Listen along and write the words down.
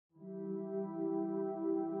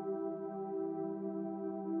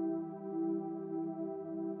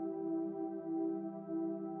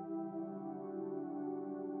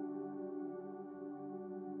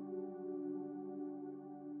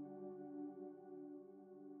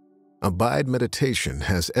Abide Meditation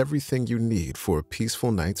has everything you need for a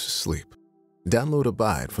peaceful night's sleep. Download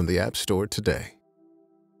Abide from the App Store today.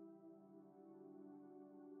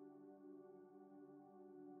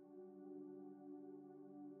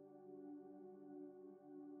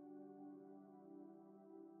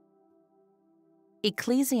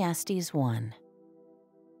 Ecclesiastes 1.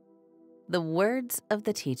 The words of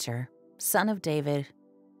the teacher, son of David,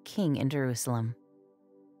 king in Jerusalem.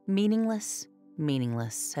 Meaningless,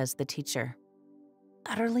 meaningless, says the teacher.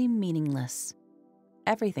 Utterly meaningless.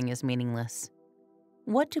 Everything is meaningless.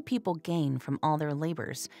 What do people gain from all their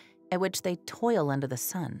labors, at which they toil under the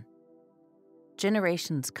sun?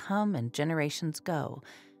 Generations come and generations go,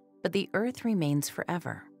 but the earth remains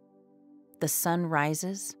forever. The sun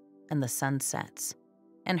rises and the sun sets,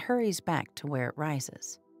 and hurries back to where it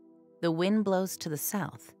rises. The wind blows to the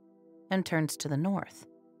south and turns to the north.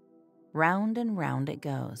 Round and round it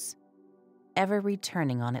goes, ever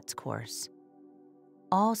returning on its course.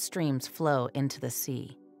 All streams flow into the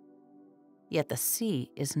sea, yet the sea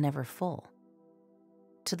is never full.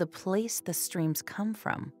 To the place the streams come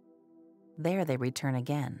from, there they return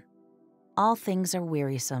again. All things are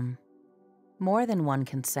wearisome, more than one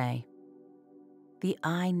can say. The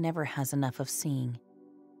eye never has enough of seeing,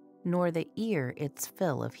 nor the ear its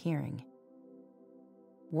fill of hearing.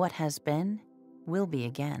 What has been will be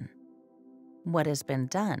again. What has been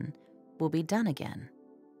done will be done again.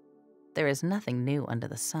 There is nothing new under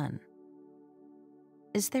the sun.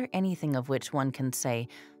 Is there anything of which one can say,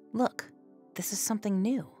 "Look, this is something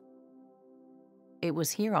new"? It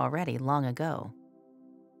was here already long ago.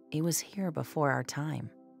 It was here before our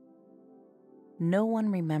time. No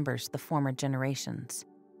one remembers the former generations,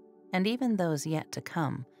 and even those yet to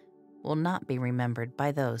come will not be remembered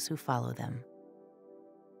by those who follow them.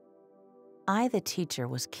 I, the teacher,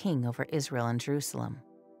 was king over Israel and Jerusalem.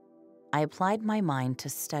 I applied my mind to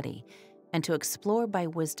study and to explore by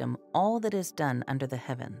wisdom all that is done under the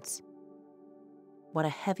heavens. What a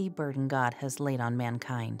heavy burden God has laid on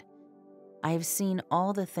mankind. I have seen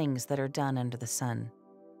all the things that are done under the sun.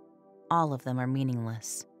 All of them are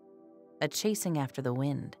meaningless, a chasing after the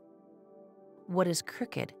wind. What is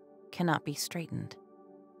crooked cannot be straightened.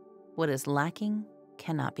 What is lacking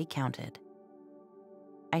cannot be counted.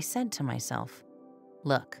 I said to myself,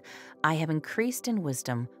 "Look, I have increased in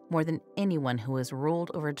wisdom more than anyone who has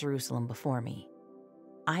ruled over Jerusalem before me.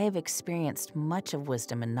 I have experienced much of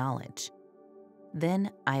wisdom and knowledge.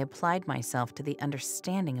 Then I applied myself to the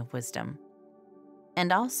understanding of wisdom,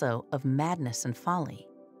 and also of madness and folly.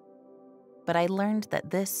 But I learned that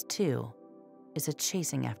this, too, is a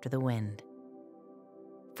chasing after the wind.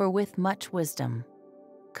 For with much wisdom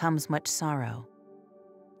comes much sorrow.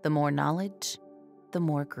 The more knowledge, the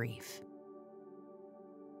more grief."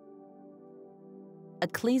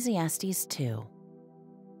 Ecclesiastes 2.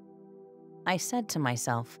 I said to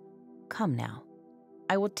myself, "Come now,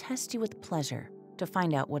 I will test you with pleasure to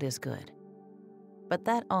find out what is good." But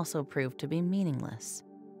that also proved to be meaningless.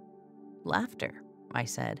 "Laughter," I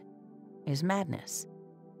said, "is madness.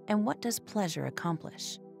 And what does pleasure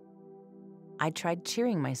accomplish?" I tried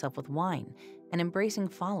cheering myself with wine and embracing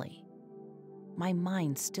folly, my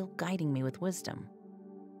mind still guiding me with wisdom.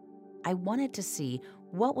 I wanted to see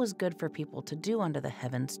what was good for people to do under the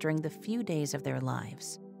heavens during the few days of their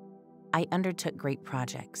lives. I undertook great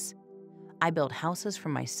projects. I built houses for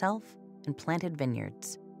myself and planted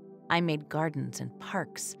vineyards. I made gardens and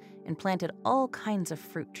parks and planted all kinds of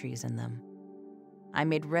fruit trees in them. I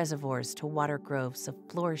made reservoirs to water groves of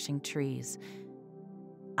flourishing trees.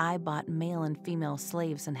 I bought male and female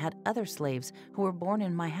slaves and had other slaves who were born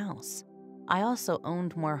in my house. I also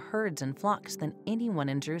owned more herds and flocks than anyone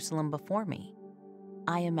in Jerusalem before me.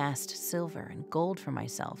 I amassed silver and gold for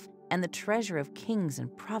myself and the treasure of kings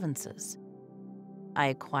and provinces. I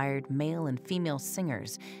acquired male and female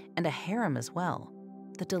singers and a harem as well,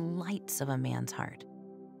 the delights of a man's heart.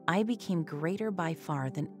 I became greater by far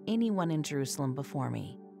than anyone in Jerusalem before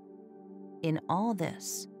me. In all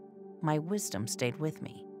this, my wisdom stayed with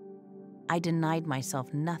me. I denied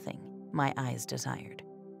myself nothing my eyes desired.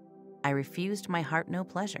 I refused my heart no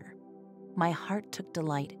pleasure. My heart took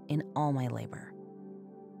delight in all my labor.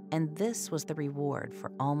 And this was the reward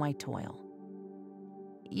for all my toil.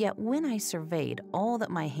 Yet when I surveyed all that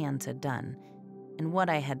my hands had done and what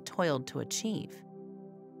I had toiled to achieve,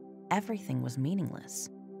 everything was meaningless,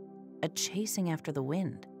 a chasing after the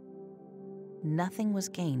wind. Nothing was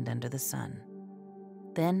gained under the sun.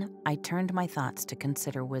 Then I turned my thoughts to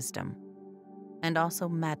consider wisdom, and also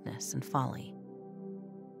madness and folly.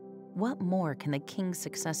 What more can the king's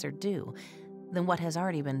successor do than what has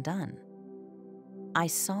already been done? I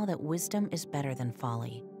saw that wisdom is better than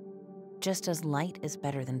folly, just as light is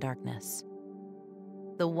better than darkness.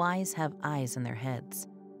 The wise have eyes in their heads,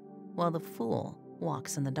 while the fool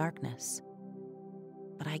walks in the darkness.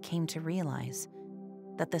 But I came to realize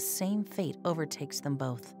that the same fate overtakes them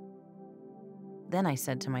both. Then I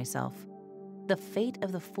said to myself, the fate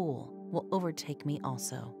of the fool will overtake me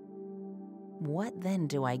also. What then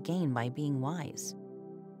do I gain by being wise?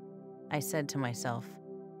 I said to myself,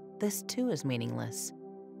 this too is meaningless,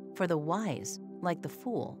 for the wise, like the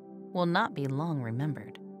fool, will not be long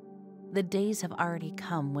remembered. The days have already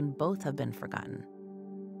come when both have been forgotten.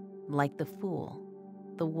 Like the fool,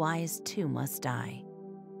 the wise too must die.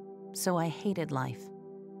 So I hated life,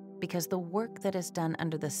 because the work that is done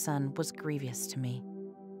under the sun was grievous to me.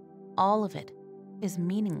 All of it is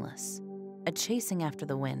meaningless, a chasing after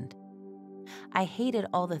the wind. I hated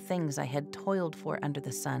all the things I had toiled for under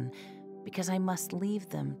the sun, because I must leave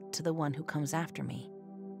them to the one who comes after me.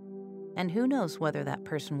 And who knows whether that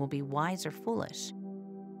person will be wise or foolish?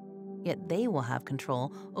 Yet they will have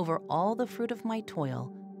control over all the fruit of my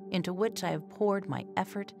toil, into which I have poured my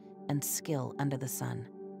effort and skill under the sun.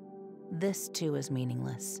 This too is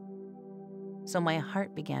meaningless. So my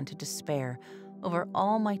heart began to despair over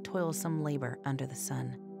all my toilsome labor under the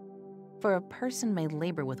sun. For a person may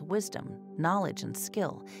labor with wisdom, knowledge, and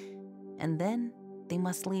skill, and then they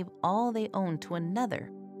must leave all they own to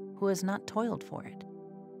another who has not toiled for it.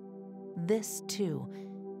 This, too,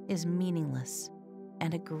 is meaningless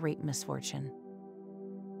and a great misfortune.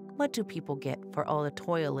 What do people get for all the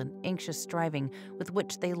toil and anxious striving with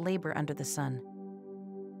which they labor under the sun?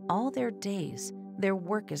 All their days, their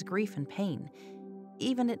work is grief and pain.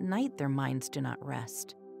 Even at night, their minds do not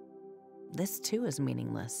rest. This, too, is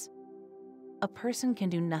meaningless. A person can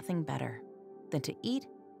do nothing better than to eat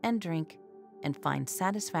and drink and find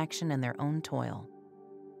satisfaction in their own toil.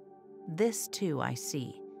 This, too, I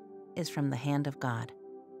see, is from the hand of God.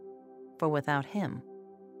 For without him,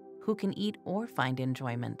 who can eat or find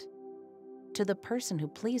enjoyment? To the person who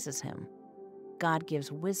pleases him, God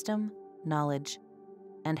gives wisdom, knowledge,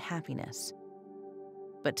 and happiness.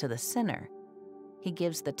 But to the sinner, he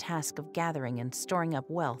gives the task of gathering and storing up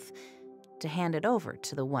wealth to hand it over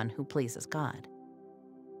to the one who pleases God.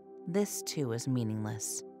 This too is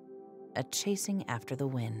meaningless, a chasing after the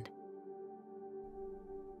wind.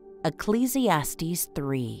 Ecclesiastes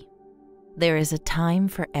 3. There is a time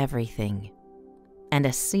for everything, and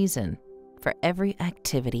a season for every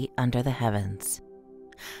activity under the heavens.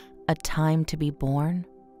 A time to be born,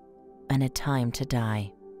 and a time to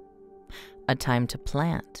die. A time to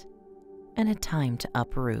plant, and a time to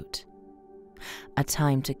uproot. A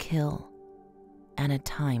time to kill, and a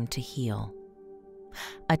time to heal.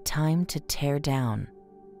 A time to tear down,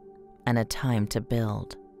 and a time to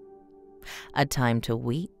build. A time to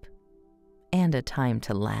weep, and a time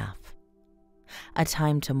to laugh. A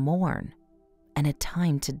time to mourn, and a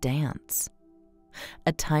time to dance.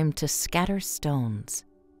 A time to scatter stones,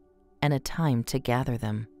 and a time to gather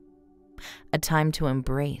them. A time to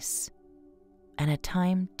embrace, and a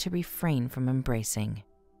time to refrain from embracing.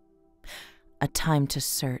 A time to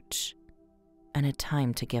search, and a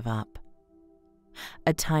time to give up.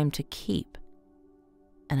 A time to keep,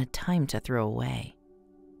 and a time to throw away.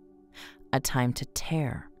 A time to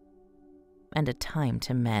tear, and a time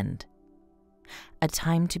to mend. A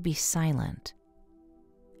time to be silent,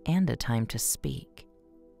 and a time to speak.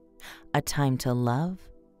 A time to love,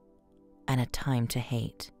 and a time to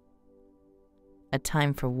hate. A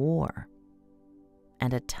time for war,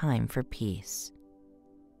 and a time for peace.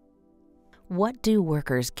 What do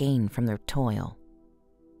workers gain from their toil?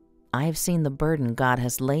 I have seen the burden God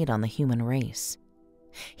has laid on the human race.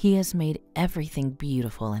 He has made everything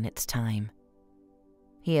beautiful in its time.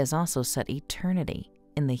 He has also set eternity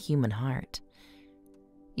in the human heart.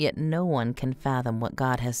 Yet no one can fathom what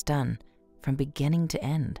God has done from beginning to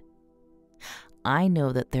end. I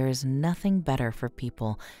know that there is nothing better for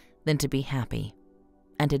people than to be happy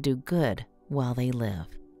and to do good while they live,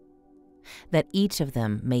 that each of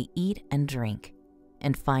them may eat and drink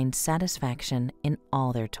and find satisfaction in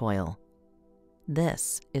all their toil.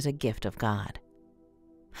 This is a gift of God.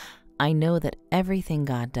 I know that everything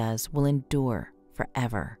God does will endure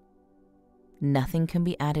forever. Nothing can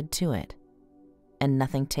be added to it, and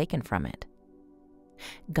nothing taken from it.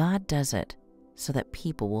 God does it so that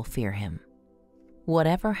people will fear him.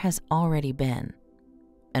 Whatever has already been,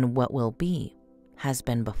 and what will be, has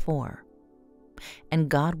been before, and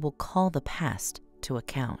God will call the past to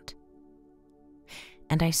account.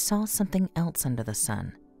 And I saw something else under the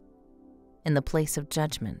sun. In the place of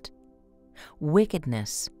judgment,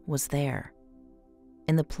 wickedness was there.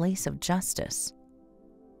 In the place of justice,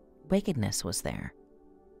 wickedness was there.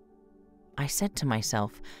 I said to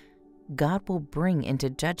myself, God will bring into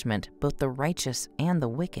judgment both the righteous and the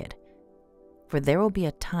wicked, for there will be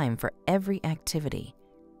a time for every activity,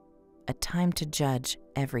 a time to judge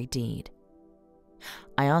every deed.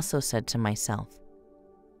 I also said to myself,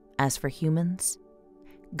 as for humans,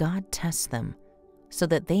 God tests them so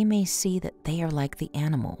that they may see that they are like the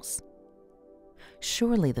animals.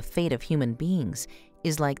 Surely the fate of human beings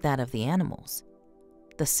is like that of the animals.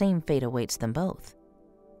 The same fate awaits them both.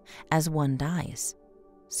 As one dies,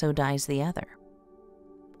 so dies the other.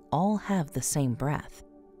 All have the same breath.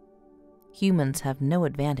 Humans have no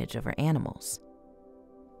advantage over animals.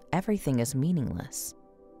 Everything is meaningless.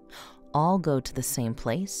 All go to the same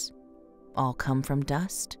place, all come from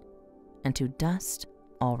dust, and to dust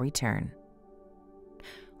all return.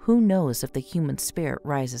 Who knows if the human spirit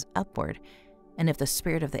rises upward, and if the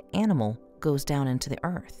spirit of the animal goes down into the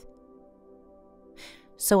earth?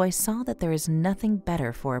 So I saw that there is nothing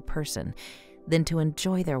better for a person than to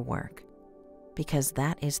enjoy their work, because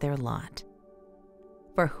that is their lot.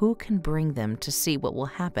 For who can bring them to see what will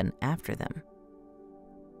happen after them?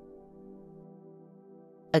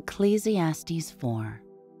 Ecclesiastes 4.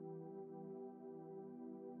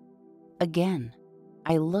 Again,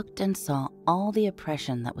 I looked and saw all the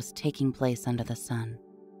oppression that was taking place under the sun.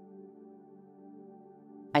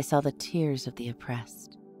 I saw the tears of the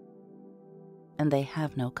oppressed, and they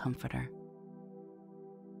have no comforter.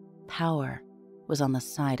 Power was on the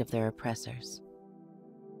side of their oppressors,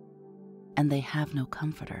 and they have no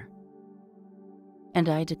comforter. And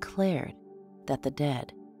I declared that the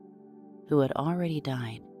dead, who had already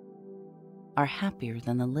died, are happier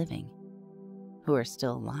than the living, who are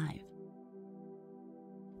still alive.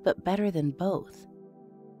 But better than both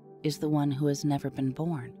is the one who has never been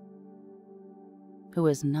born, who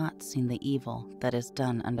has not seen the evil that is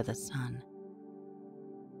done under the sun.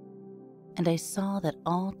 And I saw that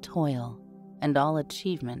all toil and all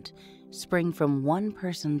achievement spring from one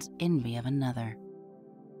person's envy of another.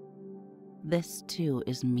 This too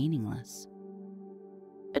is meaningless,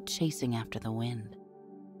 a chasing after the wind.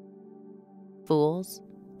 Fools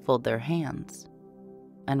fold their hands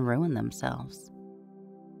and ruin themselves.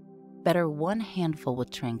 Better one handful with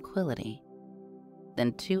tranquility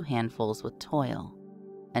than 2 handfuls with toil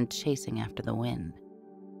and chasing after the wind.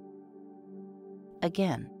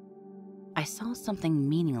 Again, I saw something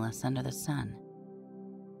meaningless under the sun.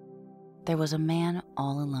 There was a man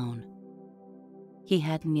all alone. He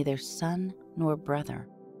had neither son nor brother.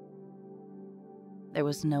 There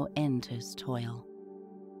was no end to his toil.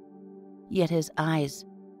 Yet his eyes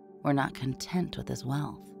were not content with his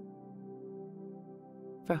wealth.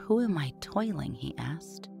 For who am I toiling, he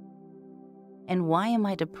asked, and why am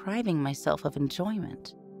I depriving myself of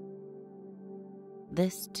enjoyment?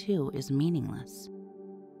 This too is meaningless,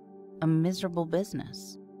 a miserable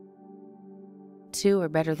business. 2 are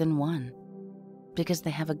better than 1, because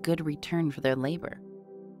they have a good return for their labor.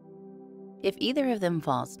 If either of them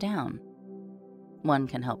falls down, one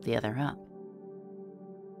can help the other up.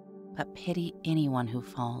 But pity anyone who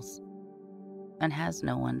falls and has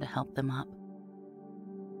no one to help them up.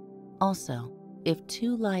 Also, if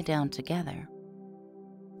 2 lie down together,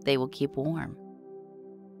 they will keep warm.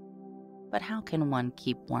 But how can one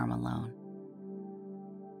keep warm alone?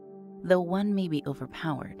 Though one may be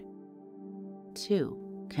overpowered,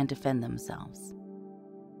 2 can defend themselves.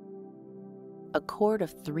 A cord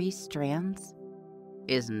of 3 strands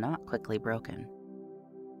is not quickly broken.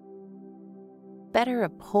 Better a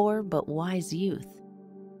poor but wise youth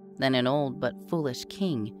than an old but foolish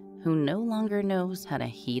king who no longer knows how to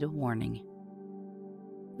heed a warning.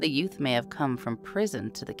 The youth may have come from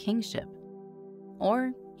prison to the kingship,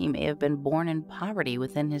 or he may have been born in poverty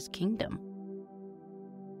within his kingdom.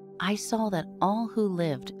 I saw that all who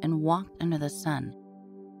lived and walked under the sun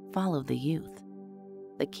followed the youth,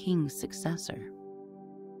 the king's successor.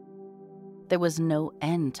 There was no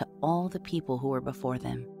end to all the people who were before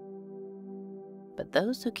them. But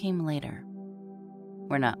those who came later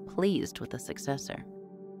were not pleased with the successor.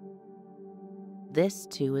 This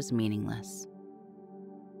too is meaningless,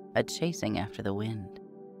 a chasing after the wind.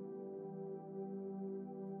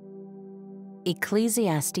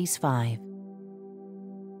 Ecclesiastes 5.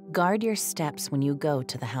 Guard your steps when you go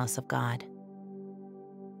to the house of God.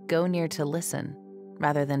 Go near to listen,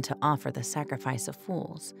 rather than to offer the sacrifice of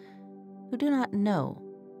fools, who do not know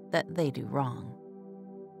that they do wrong.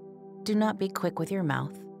 Do not be quick with your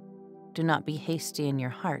mouth. Do not be hasty in your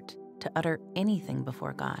heart to utter anything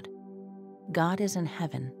before God. God is in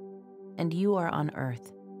heaven, and you are on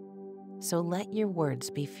earth, so let your words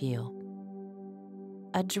be few.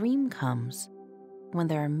 A dream comes when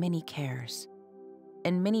there are many cares,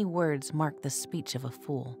 and many words mark the speech of a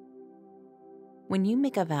fool. When you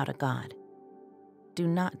make a vow to God, do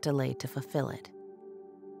not delay to fulfill it.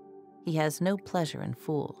 He has no pleasure in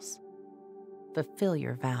fools. Fulfill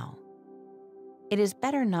your vow. It is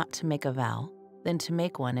better not to make a vow than to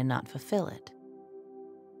make one and not fulfill it.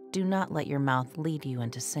 Do not let your mouth lead you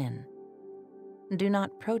into sin. Do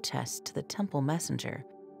not protest to the temple messenger,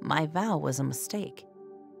 "My vow was a mistake."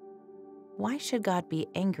 Why should God be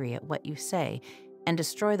angry at what you say and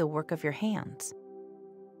destroy the work of your hands?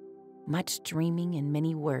 Much dreaming and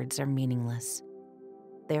many words are meaningless.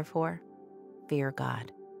 Therefore, fear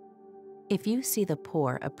God. If you see the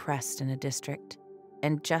poor oppressed in a district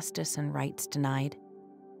and justice and rights denied,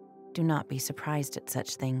 do not be surprised at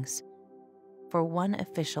such things, for one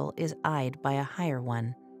official is eyed by a higher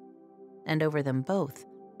one, and over them both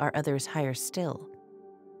are others higher still.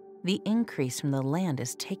 The increase from the land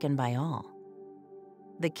is taken by all.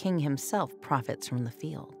 The king himself profits from the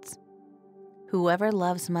fields. Whoever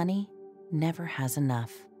loves money never has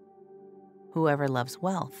enough. Whoever loves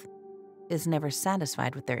wealth is never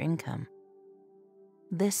satisfied with their income.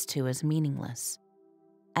 This too is meaningless.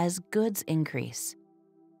 As goods increase,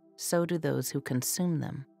 so do those who consume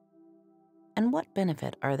them. And what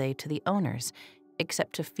benefit are they to the owners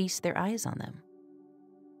except to feast their eyes on them?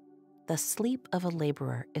 The sleep of a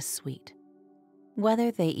laborer is sweet,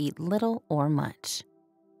 whether they eat little or much.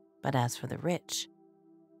 But as for the rich,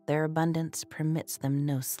 their abundance permits them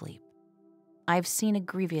no sleep. I've seen a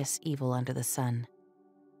grievous evil under the sun,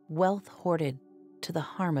 wealth hoarded to the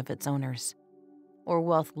harm of its owners, or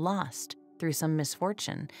wealth lost through some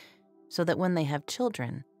misfortune, so that when they have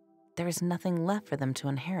children, there is nothing left for them to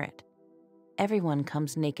inherit. Everyone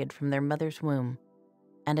comes naked from their mother's womb,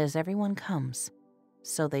 and as everyone comes,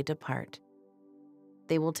 so they depart.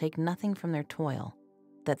 They will take nothing from their toil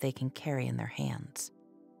that they can carry in their hands.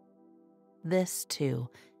 This, too,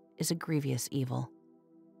 is a grievous evil.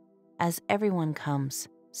 As everyone comes,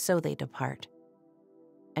 so they depart.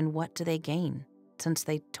 And what do they gain, since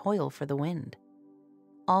they toil for the wind?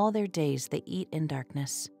 All their days they eat in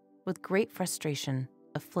darkness, with great frustration,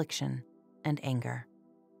 affliction, and anger.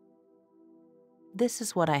 This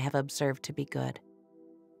is what I have observed to be good,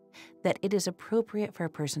 that it is appropriate for a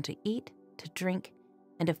person to eat, to drink,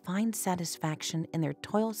 and to find satisfaction in their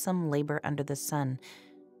toilsome labor under the sun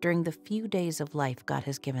during the few days of life God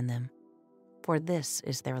has given them, for this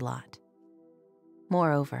is their lot.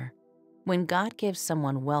 Moreover, when God gives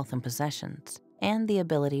someone wealth and possessions and the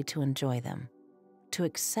ability to enjoy them, to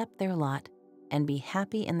accept their lot and be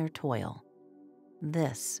happy in their toil,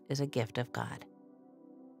 this is a gift of God.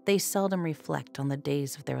 They seldom reflect on the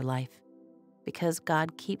days of their life, because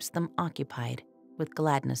God keeps them occupied with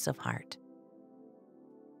gladness of heart.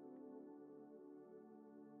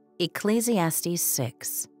 Ecclesiastes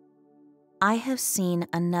 6. I have seen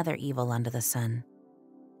another evil under the sun,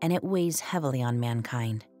 and it weighs heavily on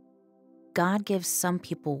mankind. God gives some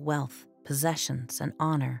people wealth, possessions, and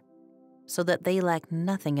honor, so that they lack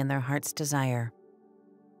nothing in their heart's desire.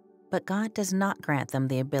 But God does not grant them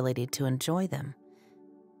the ability to enjoy them,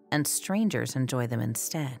 and strangers enjoy them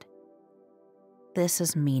instead. This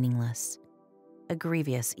is meaningless, a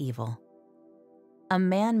grievous evil. A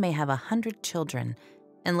man may have 100 children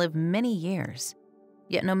and live many years,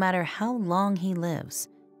 yet no matter how long he lives,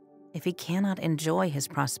 if he cannot enjoy his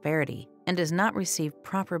prosperity and does not receive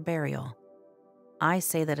proper burial, I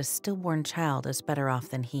say that a stillborn child is better off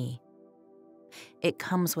than he. It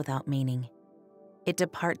comes without meaning. It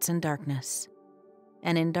departs in darkness,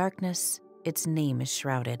 and in darkness its name is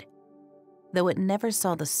shrouded. Though it never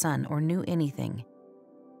saw the sun or knew anything,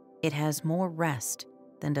 it has more rest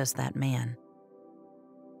than does that man.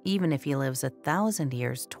 Even if he lives 1,000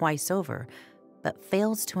 years twice over, but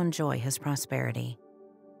fails to enjoy his prosperity,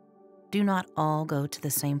 do not all go to the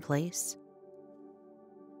same place?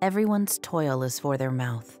 Everyone's toil is for their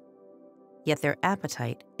mouth, yet their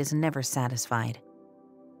appetite is never satisfied.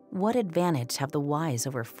 What advantage have the wise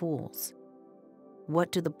over fools?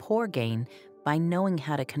 What do the poor gain by knowing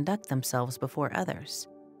how to conduct themselves before others?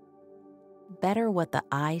 Better what the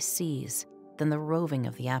eye sees than the roving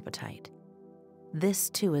of the appetite. This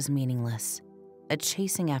too is meaningless, a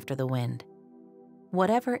chasing after the wind.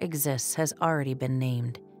 Whatever exists has already been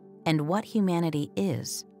named, and what humanity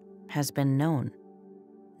is has been known.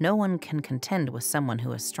 No one can contend with someone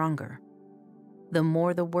who is stronger. The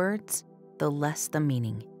more the words, the less the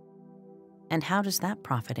meaning. And how does that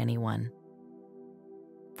profit anyone?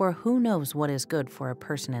 For who knows what is good for a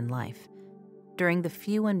person in life during the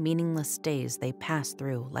few and meaningless days they pass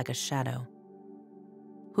through like a shadow?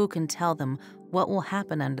 Who can tell them what will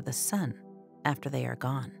happen under the sun after they are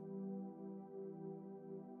gone?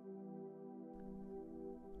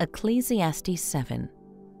 Ecclesiastes 7.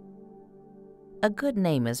 A good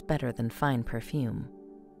name is better than fine perfume,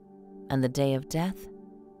 and the day of death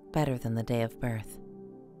better than the day of birth.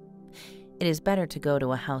 It is better to go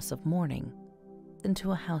to a house of mourning than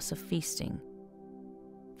to a house of feasting,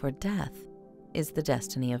 for death is the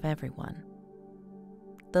destiny of everyone.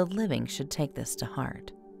 The living should take this to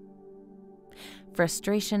heart.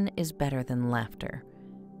 Frustration is better than laughter,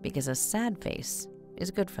 because a sad face is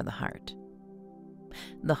good for the heart.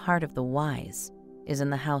 The heart of the wise is in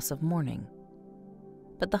the house of mourning,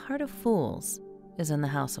 but the heart of fools is in the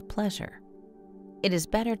house of pleasure. It is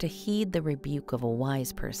better to heed the rebuke of a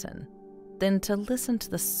wise person than to listen to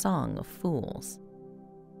the song of fools.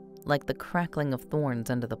 Like the crackling of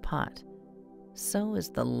thorns under the pot, so is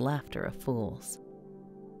the laughter of fools.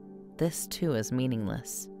 This too is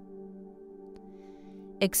meaningless.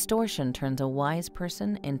 Extortion turns a wise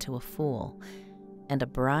person into a fool, and a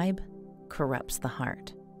bribe corrupts the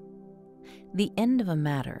heart. The end of a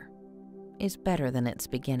matter is better than its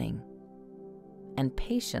beginning, and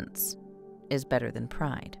patience is better than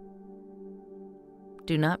pride.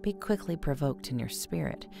 Do not be quickly provoked in your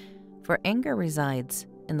spirit, for anger resides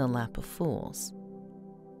in the lap of fools.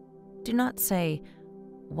 Do not say,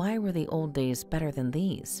 "Why were the old days better than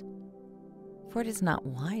these?" For it is not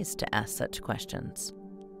wise to ask such questions.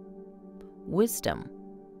 Wisdom,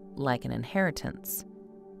 like an inheritance,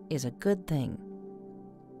 is a good thing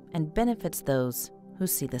and benefits those who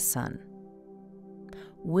see the sun.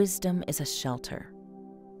 Wisdom is a shelter,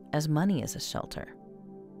 as money is a shelter.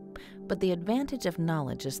 But the advantage of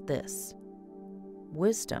knowledge is this: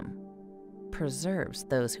 wisdom preserves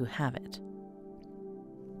those who have it.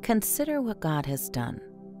 Consider what God has done.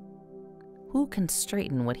 Who can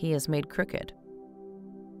straighten what he has made crooked?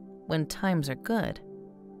 When times are good,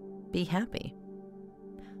 be happy.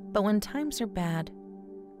 But when times are bad,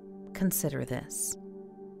 consider this: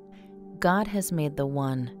 God has made the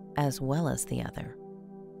one as well as the other.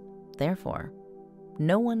 Therefore,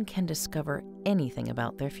 no one can discover anything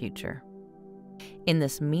about their future. In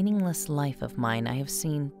this meaningless life of mine, I have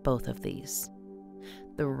seen both of these: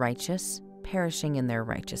 the righteous perishing in their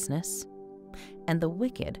righteousness, and the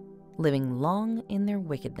wicked living long in their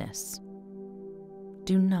wickedness.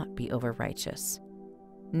 Do not be over-righteous,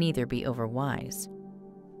 neither be over-wise.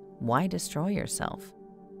 Why destroy yourself?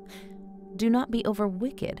 Do not be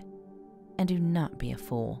over-wicked, and do not be a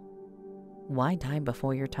fool. Why die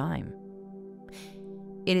before your time?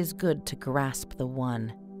 It is good to grasp the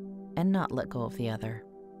one and not let go of the other.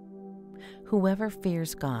 Whoever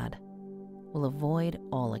fears God will avoid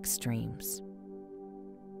all extremes.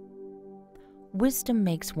 Wisdom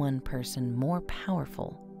makes one person more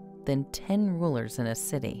powerful than 10 rulers in a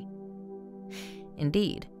city.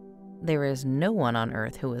 Indeed, there is no one on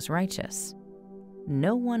earth who is righteous,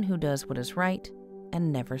 no one who does what is right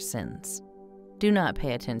and never sins. Do not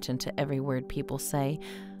pay attention to every word people say,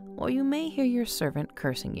 or you may hear your servant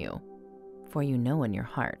cursing you, for you know in your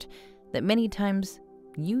heart that many times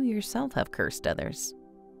you yourself have cursed others.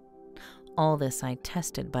 All this I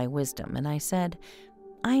tested by wisdom, and I said,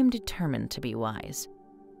 I am determined to be wise,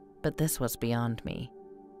 but this was beyond me.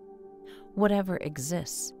 Whatever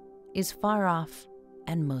exists is far off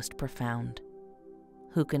and most profound.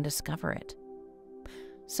 Who can discover it?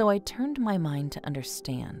 So I turned my mind to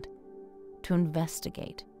understand, to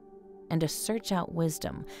investigate, and to search out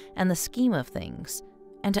wisdom and the scheme of things,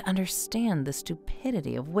 and to understand the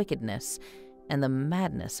stupidity of wickedness and the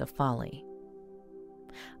madness of folly.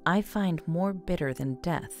 I find more bitter than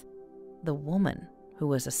death the woman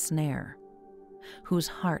who is a snare, whose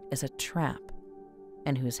heart is a trap,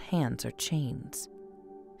 and whose hands are chains.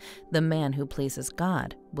 The man who pleases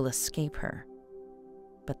God will escape her,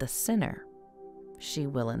 but the sinner she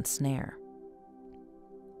will ensnare.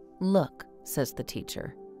 Look, says the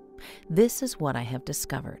teacher, this is what I have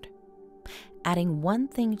discovered. Adding one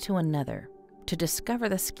thing to another to discover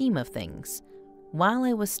the scheme of things, while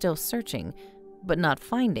I was still searching, but not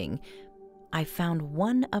finding, I found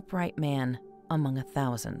one upright man among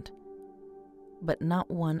 1,000, but not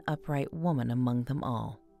one upright woman among them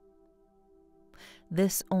all.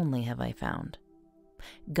 This only have I found: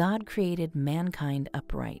 God created mankind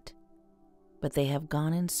upright, but they have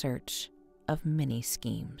gone in search of many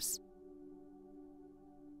schemes.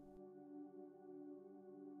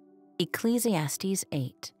 Ecclesiastes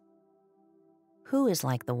 8. Who is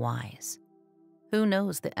like the wise? Who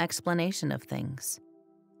knows the explanation of things?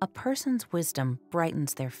 A person's wisdom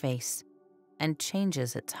brightens their face and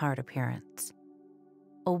changes its hard appearance.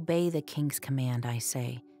 Obey the king's command, I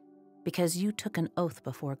say, because you took an oath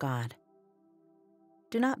before God.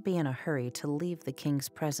 Do not be in a hurry to leave the king's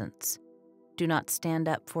presence. Do not stand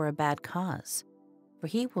up for a bad cause, for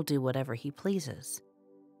he will do whatever he pleases.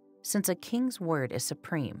 Since a king's word is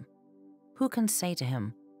supreme, who can say to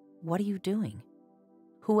him, "What are you doing?"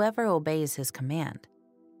 Whoever obeys his command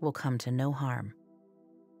will come to no harm,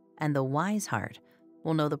 and the wise heart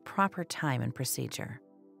will know the proper time and procedure.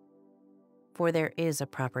 For there is a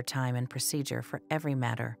proper time and procedure for every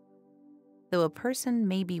matter, though a person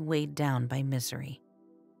may be weighed down by misery.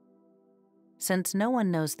 Since no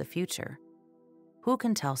one knows the future, who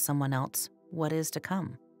can tell someone else what is to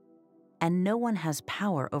come? And no one has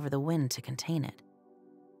power over the wind to contain it.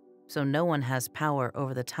 So no one has power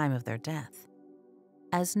over the time of their death.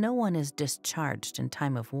 As no one is discharged in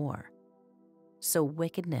time of war, so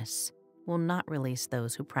wickedness will not release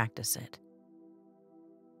those who practice it.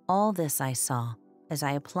 All this I saw as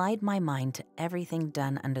I applied my mind to everything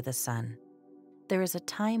done under the sun. There is a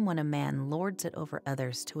time when a man lords it over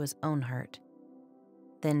others to his own hurt.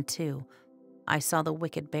 Then, too, I saw the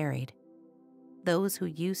wicked buried, those who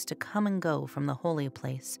used to come and go from the holy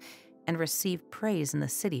place and receive praise in the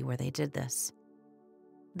city where they did this.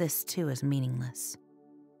 This, too, is meaningless.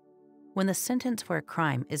 When the sentence for a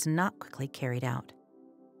crime is not quickly carried out,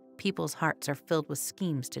 people's hearts are filled with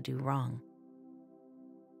schemes to do wrong.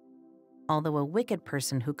 Although a wicked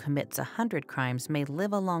person who commits 100 crimes may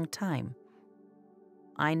live a long time,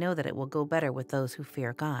 I know that it will go better with those who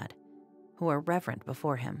fear God, who are reverent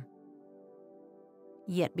before him.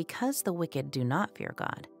 Yet because the wicked do not fear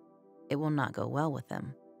God, it will not go well with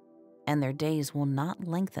them, and their days will not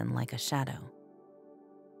lengthen like a shadow.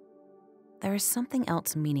 There is something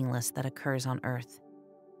else meaningless that occurs on earth: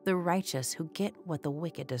 the righteous who get what the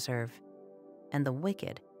wicked deserve, and the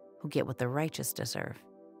wicked who get what the righteous deserve.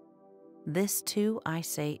 This too, I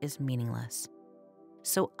say, is meaningless.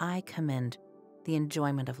 So I commend the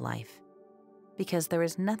enjoyment of life, because there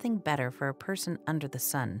is nothing better for a person under the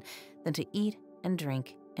sun than to eat and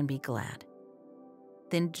drink and be glad.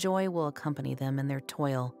 Then joy will accompany them in their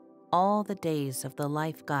toil all the days of the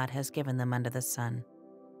life God has given them under the sun.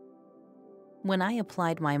 When I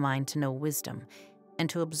applied my mind to know wisdom and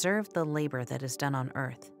to observe the labor that is done on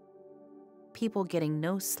earth, people getting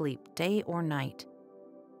no sleep day or night,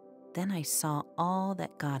 then I saw all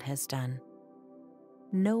that God has done.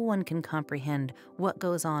 No one can comprehend what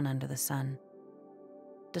goes on under the sun.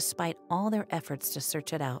 Despite all their efforts to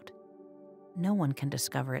search it out, no one can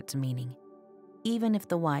discover its meaning. Even if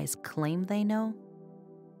the wise claim they know,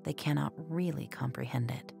 they cannot really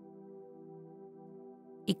comprehend it.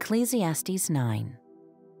 Ecclesiastes 9.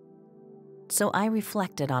 So I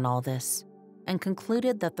reflected on all this and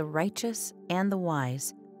concluded that the righteous and the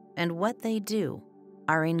wise and what they do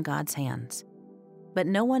are in God's hands, but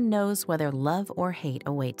no one knows whether love or hate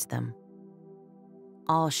awaits them.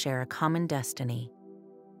 All share a common destiny: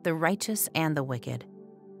 the righteous and the wicked,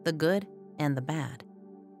 the good and the bad,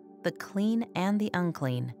 the clean and the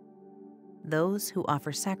unclean, those who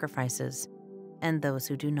offer sacrifices and those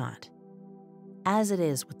who do not. As it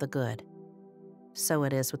is with the good, so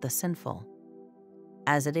it is with the sinful.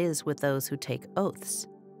 As it is with those who take oaths,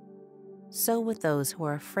 so with those who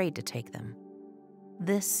are afraid to take them.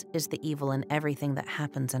 This is the evil in everything that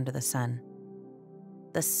happens under the sun.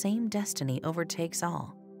 The same destiny overtakes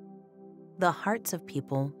all. The hearts of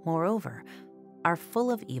people, moreover, are full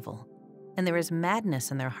of evil, and there is madness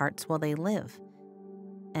in their hearts while they live,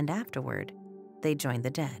 and afterward they join the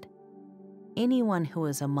dead. Anyone who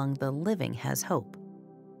is among the living has hope.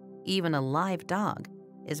 Even a live dog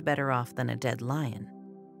is better off than a dead lion.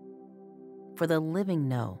 For the living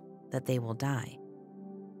know that they will die,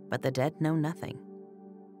 but the dead know nothing.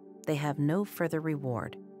 They have no further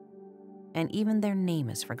reward, and even their name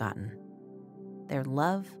is forgotten. Their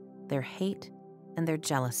love, their hate, and their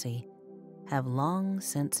jealousy have long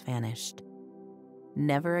since vanished.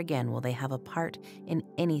 Never again will they have a part in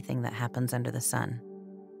anything that happens under the sun.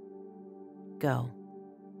 Go,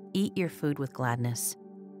 eat your food with gladness,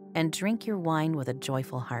 and drink your wine with a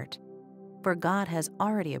joyful heart, for God has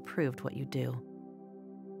already approved what you do.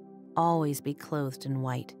 Always be clothed in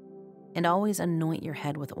white, and always anoint your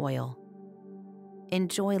head with oil.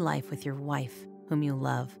 Enjoy life with your wife, whom you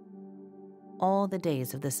love, all the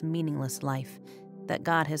days of this meaningless life that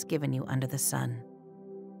God has given you under the sun,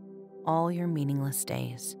 all your meaningless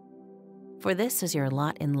days. For this is your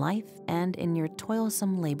lot in life and in your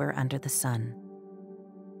toilsome labor under the sun.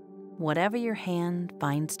 Whatever your hand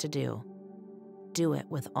finds to do, do it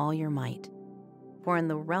with all your might. For in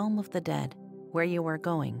the realm of the dead, where you are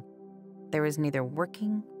going, there is neither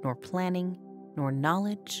working, nor planning, nor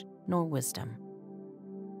knowledge, nor wisdom.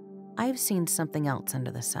 I have seen something else under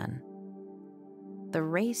the sun. The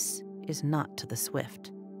race is not to the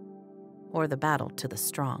swift, or the battle to the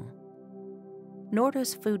strong. Nor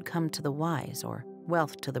does food come to the wise, or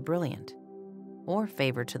wealth to the brilliant, or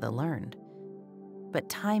favor to the learned, but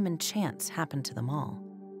time and chance happen to them all.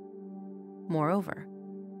 Moreover,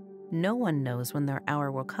 no one knows when their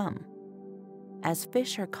hour will come. As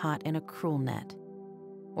fish are caught in a cruel net,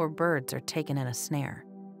 or birds are taken in a snare,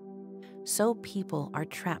 so people are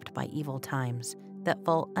trapped by evil times that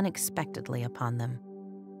fall unexpectedly upon them.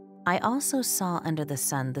 I also saw under the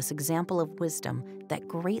sun this example of wisdom that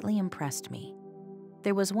greatly impressed me.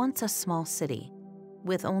 There was once a small city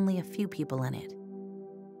with only a few people in it,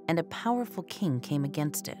 and a powerful king came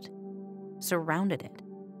against it, surrounded it,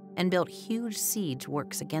 and built huge siege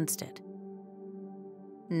works against it.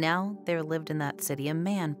 Now there lived in that city a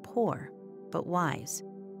man poor but wise,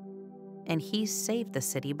 and he saved the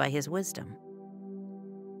city by his wisdom.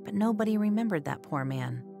 But nobody remembered that poor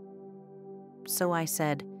man. So I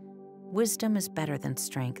said, "Wisdom is better than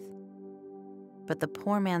strength." But the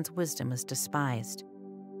poor man's wisdom is despised,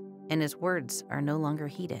 and his words are no longer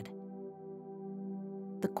heeded.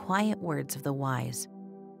 The quiet words of the wise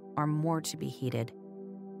are more to be heeded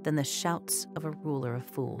than the shouts of a ruler of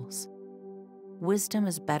fools. Wisdom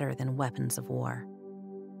is better than weapons of war,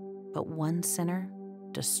 but one sinner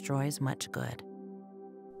destroys much good.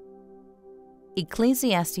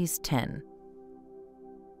 Ecclesiastes 10.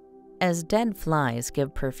 As dead flies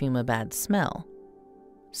give perfume a bad smell,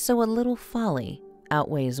 so a little folly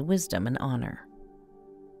outweighs wisdom and honor.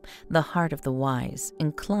 The heart of the wise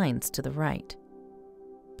inclines to the right,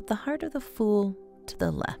 but the heart of the fool to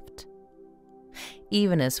the left.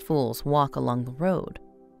 Even as fools walk along the road,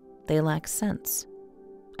 they lack sense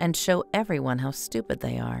and show everyone how stupid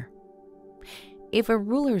they are. If a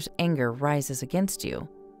ruler's anger rises against you,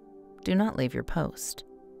 do not leave your post.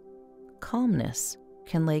 Calmness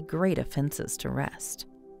can lay great offenses to rest.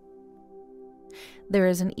 There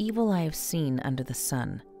is an evil I have seen under the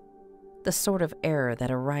sun, the sort of error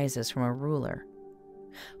that arises from a ruler.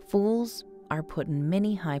 Fools are put in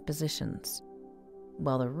many high positions,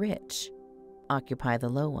 while the rich occupy the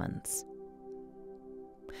low ones.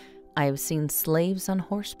 I have seen slaves on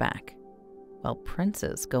horseback, while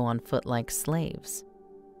princes go on foot like slaves.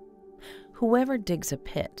 Whoever digs a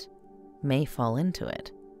pit may fall into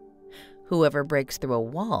it. Whoever breaks through a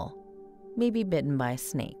wall may be bitten by a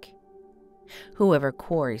snake. Whoever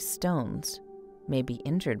quarries stones may be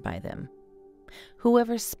injured by them.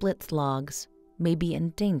 Whoever splits logs may be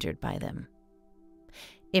endangered by them.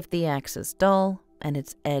 If the axe is dull and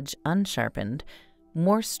its edge unsharpened,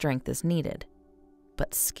 more strength is needed,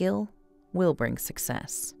 but skill will bring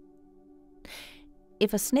success.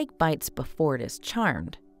 If a snake bites before it is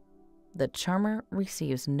charmed, the charmer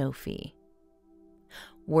receives no fee.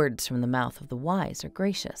 Words from the mouth of the wise are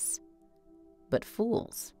gracious, but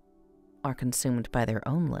fools are consumed by their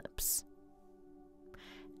own lips.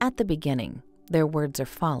 At the beginning, their words are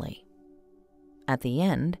folly. At the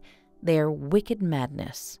end, they are wicked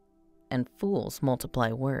madness, and fools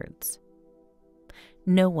multiply words.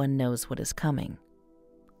 No one knows what is coming.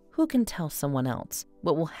 Who can tell someone else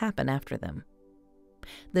what will happen after them?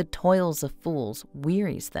 The toils of fools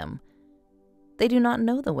wearies them. They do not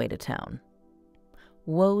know the way to town.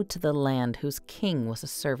 Woe to the land whose king was a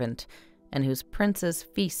servant, and whose princes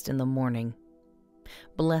feast in the morning.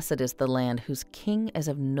 Blessed is the land whose king is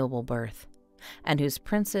of noble birth, and whose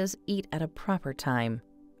princes eat at a proper time,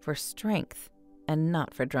 for strength and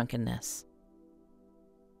not for drunkenness.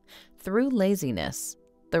 Through laziness,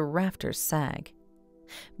 the rafters sag.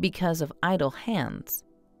 Because of idle hands,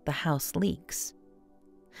 the house leaks.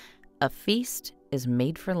 A feast is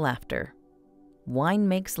made for laughter. Wine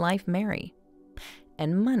makes life merry,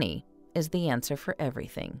 and money is the answer for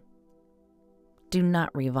everything. Do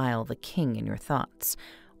not revile the king in your thoughts,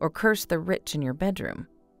 or curse the rich in your bedroom,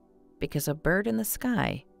 because a bird in the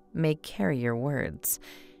sky may carry your words,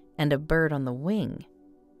 and a bird on the wing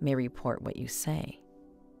may report what you say.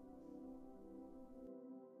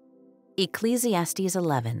 Ecclesiastes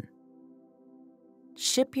 11.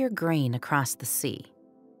 Ship your grain across the sea.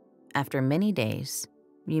 After many days,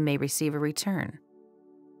 you may receive a return.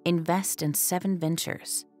 Invest in 7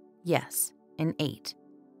 ventures, yes, in 8.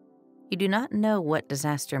 You do not know what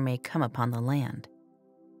disaster may come upon the land.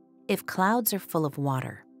 If clouds are full of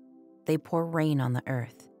water, they pour rain on the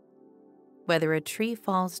earth. Whether a tree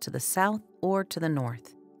falls to the south or to the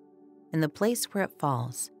north, in the place where it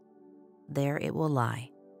falls, there it will lie.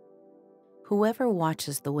 Whoever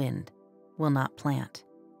watches the wind will not plant.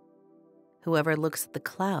 Whoever looks at the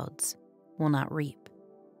clouds will not reap.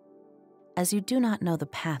 As you do not know the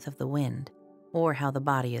path of the wind, or how the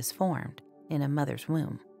body is formed in a mother's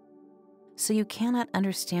womb, so you cannot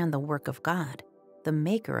understand the work of God, the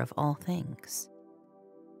maker of all things.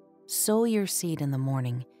 Sow your seed in the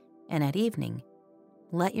morning, and at evening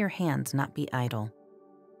Let your hands not be idle,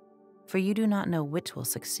 for you do not know which will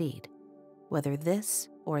succeed, whether this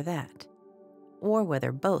or that, or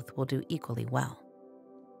whether both will do equally well.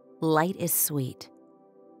 Light is sweet,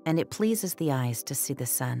 and it pleases the eyes to see the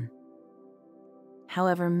sun.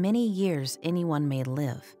 However many years anyone may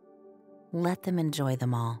live, let them enjoy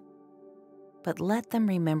them all. But let them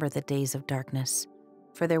remember the days of darkness,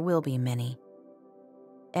 for there will be many.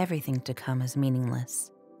 Everything to come is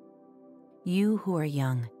meaningless. You who are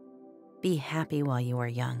young, be happy while you are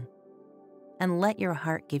young, and let your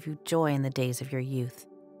heart give you joy in the days of your youth.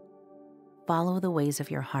 Follow the ways of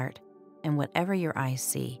your heart and whatever your eyes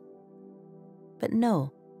see. But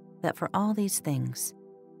know that for all these things,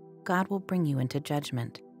 God will bring you into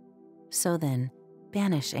judgment. So then,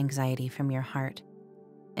 banish anxiety from your heart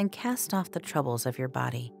and cast off the troubles of your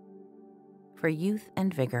body, for youth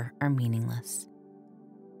and vigor are meaningless.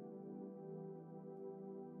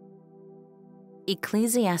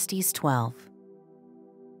 Ecclesiastes 12.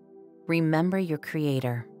 Remember your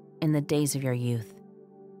Creator in the days of your youth,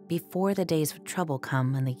 before the days of trouble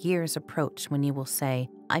come and the years approach when you will say,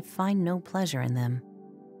 I find no pleasure in them,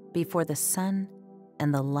 before the sun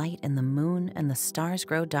and the light and the moon and the stars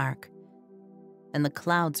grow dark, and the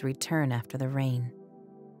clouds return after the rain.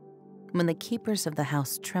 When the keepers of the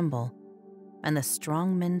house tremble, and the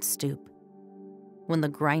strong men stoop, when the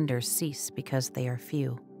grinders cease because they are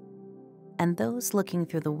few, and those looking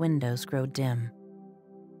through the windows grow dim,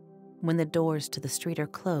 when the doors to the street are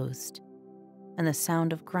closed, and the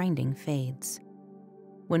sound of grinding fades,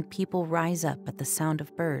 when people rise up at the sound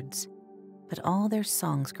of birds, but all their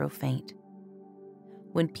songs grow faint,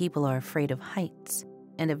 when people are afraid of heights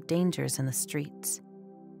and of dangers in the streets,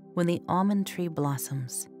 when the almond tree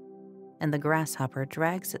blossoms, and the grasshopper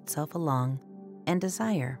drags itself along, and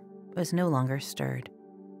desire is no longer stirred.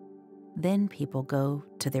 Then people go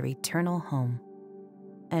to their eternal home,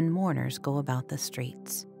 and mourners go about the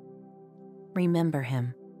streets. Remember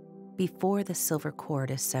him before the silver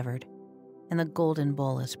cord is severed, and the golden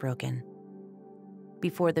bowl is broken,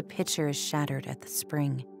 before the pitcher is shattered at the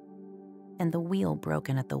spring, and the wheel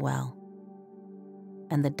broken at the well,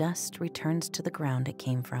 and the dust returns to the ground it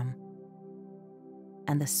came from,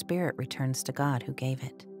 and the spirit returns to God who gave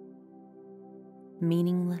it.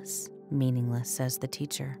 Meaningless, meaningless, says the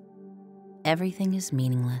teacher. Everything is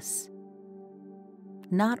meaningless.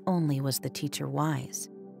 Not only was the teacher wise,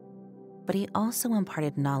 but he also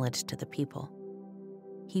imparted knowledge to the people.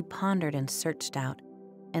 He pondered and searched out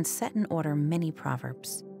and set in order many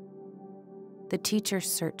proverbs. The teacher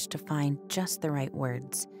searched to find just the right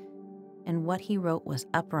words, and what he wrote was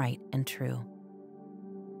upright and true.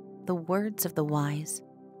 The words of the wise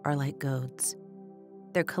are like goads,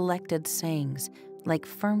 their collected sayings like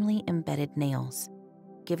firmly embedded nails,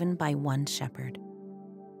 given by one shepherd.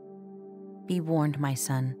 Be warned, my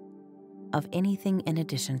son, of anything in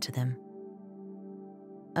addition to them.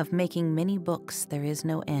 Of making many books there is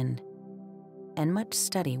no end, and much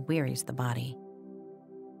study wearies the body.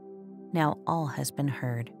 Now all has been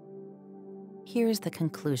heard. Here is the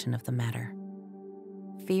conclusion of the matter.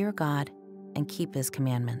 Fear God and keep his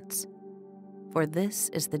commandments, for this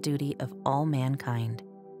is the duty of all mankind.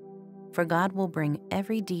 For God will bring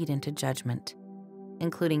every deed into judgment,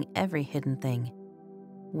 including every hidden thing,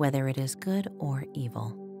 whether it is good or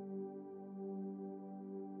evil.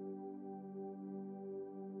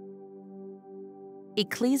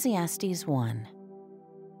 Ecclesiastes 1.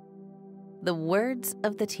 The words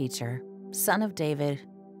of the teacher, son of David,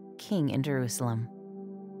 king in Jerusalem.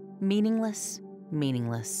 Meaningless,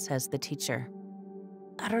 meaningless, says the teacher.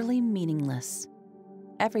 Utterly meaningless.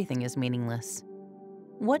 Everything is meaningless.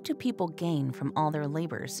 What do people gain from all their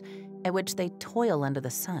labors, at which they toil under the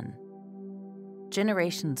sun?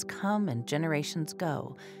 Generations come and generations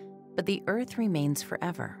go, but the earth remains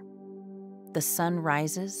forever. The sun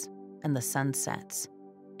rises and the sun sets,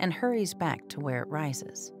 and hurries back to where it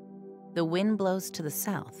rises. The wind blows to the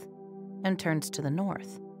south and turns to the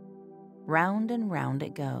north. Round and round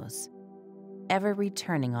it goes, ever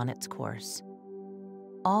returning on its course.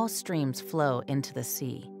 All streams flow into the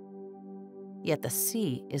sea, yet the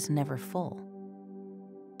sea is never full.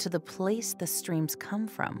 To the place the streams come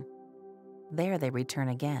from, there they return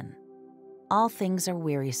again. All things are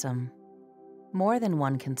wearisome, more than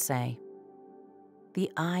one can say. The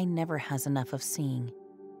eye never has enough of seeing,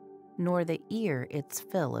 nor the ear its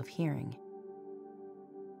fill of hearing.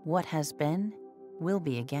 What has been will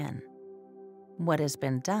be again. What has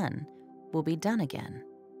been done will be done again.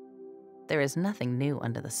 There is nothing new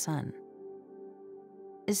under the sun.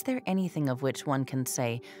 Is there anything of which one can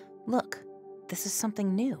say, look, this is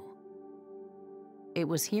something new? It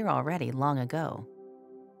was here already long ago.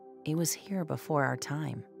 it was here before our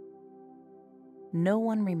time. No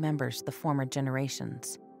one remembers the former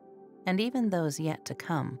generations, and even those yet to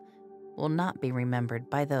come will not be remembered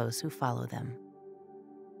by those who follow them.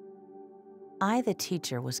 I, the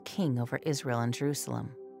teacher, was king over Israel and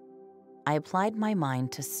Jerusalem. I applied my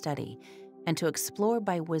mind to study and to explore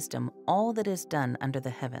by wisdom all that is done under the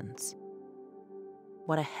heavens.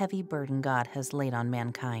 What a heavy burden God has laid on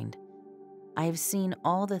mankind. I have seen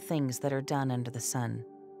all the things that are done under the sun.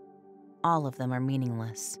 All of them are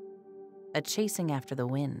meaningless, a chasing after the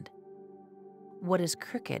wind. What is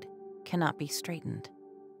crooked cannot be straightened.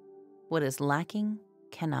 What is lacking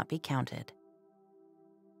cannot be counted.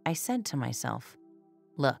 I said to myself,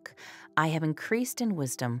 "Look, I have increased in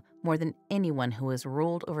wisdom more than anyone who has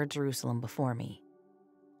ruled over Jerusalem before me.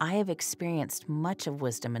 I have experienced much of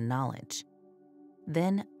wisdom and knowledge."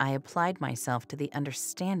 Then I applied myself to the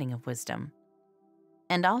understanding of wisdom,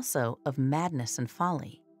 and also of madness and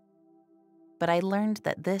folly. But I learned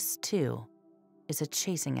that this, too, is a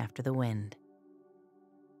chasing after the wind.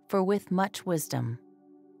 For with much wisdom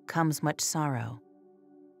comes much sorrow.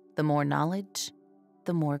 The more knowledge,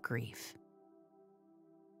 the more grief.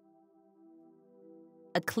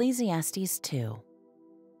 Ecclesiastes 2.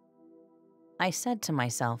 I said to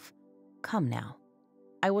myself, "Come now,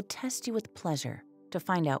 I will test you with pleasure to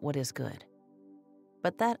find out what is good."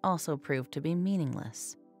 But that also proved to be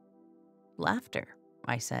meaningless. "Laughter,"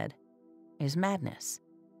 I said, "is madness.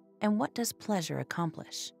 And what does pleasure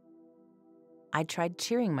accomplish?" I tried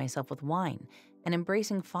cheering myself with wine and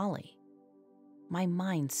embracing folly, my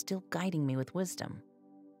mind still guiding me with wisdom.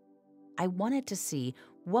 I wanted to see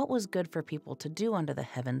what was good for people to do under the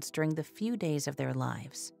heavens during the few days of their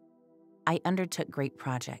lives. I undertook great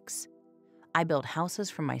projects. I built houses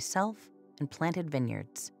for myself and planted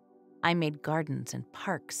vineyards. I made gardens and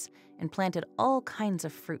parks and planted all kinds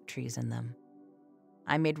of fruit trees in them.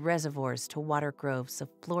 I made reservoirs to water groves of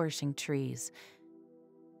flourishing trees.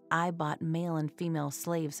 I bought male and female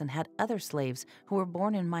slaves and had other slaves who were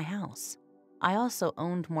born in my house. I also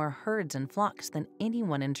owned more herds and flocks than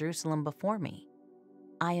anyone in Jerusalem before me.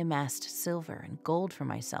 I amassed silver and gold for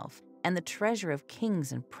myself and the treasure of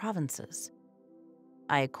kings and provinces.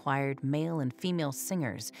 I acquired male and female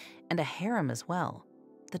singers and a harem as well,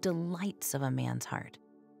 the delights of a man's heart.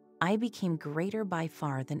 I became greater by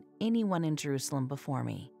far than anyone in Jerusalem before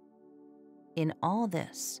me. In all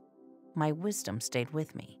this, my wisdom stayed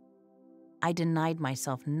with me. I denied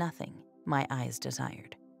myself nothing my eyes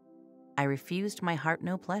desired. I refused my heart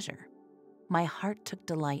no pleasure. My heart took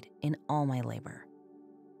delight in all my labor.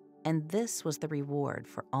 And this was the reward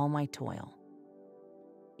for all my toil.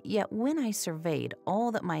 Yet when I surveyed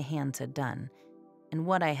all that my hands had done and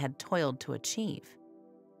what I had toiled to achieve,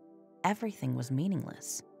 everything was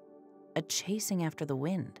meaningless, a chasing after the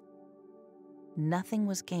wind. Nothing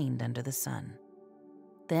was gained under the sun.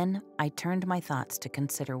 Then I turned my thoughts to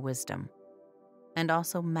consider wisdom, and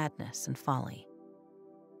also madness and folly.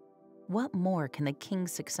 What more can the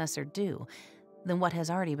king's successor do than what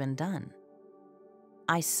has already been done?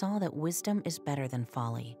 I saw that wisdom is better than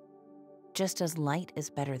folly, just as light is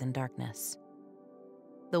better than darkness.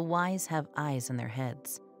 The wise have eyes in their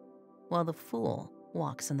heads, while the fool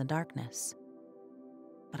walks in the darkness.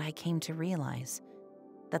 But I came to realize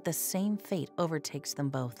that the same fate overtakes them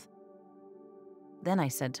both. Then I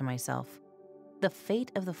said to myself, "The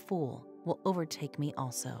fate of the fool will overtake me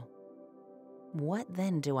also." What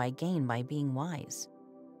then do I gain by being wise?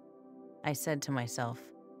 I said to myself,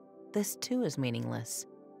 this too is meaningless,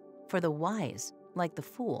 for the wise, like the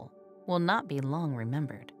fool, will not be long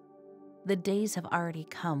remembered. The days have already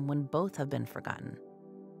come when both have been forgotten.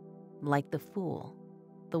 Like the fool,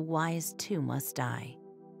 the wise too must die.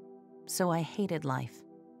 So I hated life,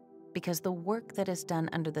 because the work that is done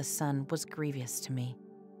under the sun was grievous to me.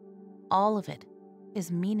 All of it is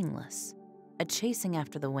meaningless, a chasing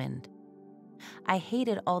after the wind. I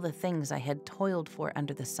hated all the things I had toiled for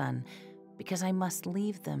under the sun, because I must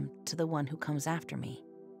leave them to the one who comes after me.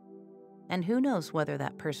 And who knows whether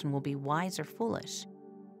that person will be wise or foolish?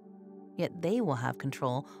 Yet they will have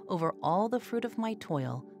control over all the fruit of my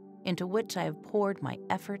toil, into which I have poured my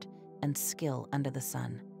effort and skill under the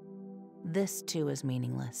sun. This too is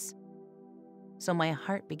meaningless. So my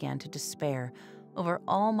heart began to despair over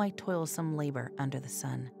all my toilsome labor under the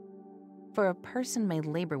sun. For a person may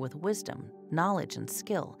labor with wisdom, knowledge, and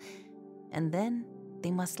skill, and then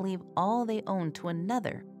they must leave all they own to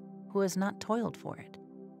another who has not toiled for it.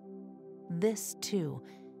 This, too,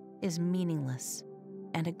 is meaningless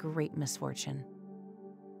and a great misfortune.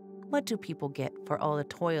 What do people get for all the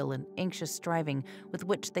toil and anxious striving with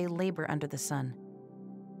which they labor under the sun?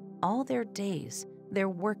 All their days, their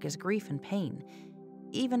work is grief and pain,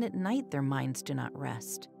 Even at night their minds do not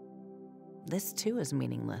rest. This too is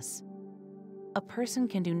meaningless. A person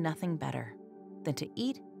can do nothing better than to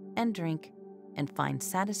eat and drink and find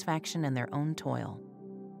satisfaction in their own toil.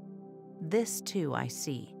 This too, I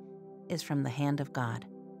see, is from the hand of God.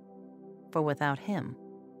 For without Him,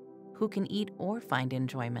 who can eat or find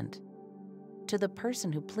enjoyment? To the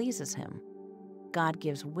person who pleases Him, God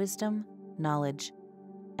gives wisdom, knowledge,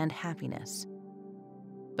 and happiness.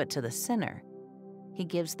 But to the sinner, He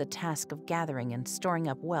gives the task of gathering and storing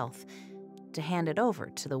up wealth to hand it over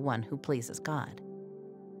to the one who pleases God.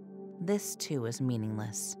 This too is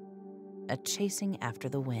meaningless, a chasing after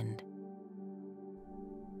the wind.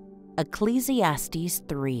 Ecclesiastes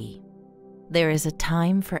 3. There is a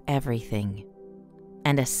time for everything,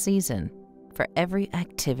 and a season for every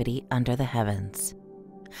activity under the heavens.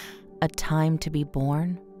 A time to be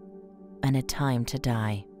born, and a time to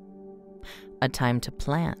die. A time to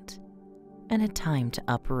plant, and a time to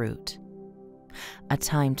uproot. A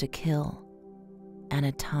time to kill, and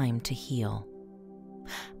a time to heal.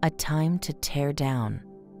 A time to tear down,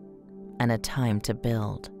 and a time to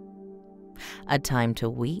build. A time to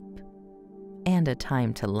weep, and a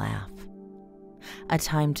time to laugh. A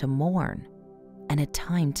time to mourn, and a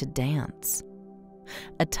time to dance.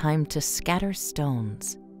 A time to scatter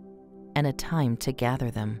stones, and a time to gather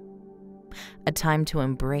them. A time to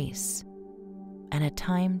embrace, and a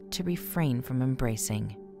time to refrain from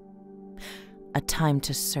embracing. A time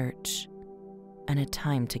to search, and a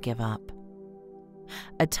time to give up.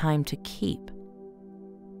 A time to keep,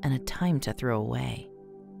 and a time to throw away.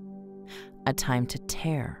 A time to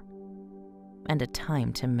tear, and a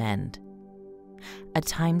time to mend. A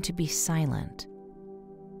time to be silent,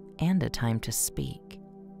 and a time to speak.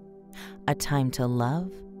 A time to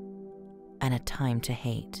love, and a time to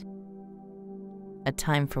hate. A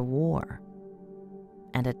time for war,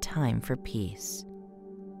 and a time for peace.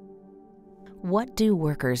 What do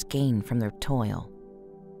workers gain from their toil?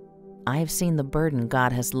 I have seen the burden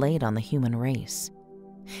God has laid on the human race.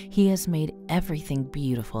 He has made everything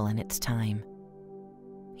beautiful in its time.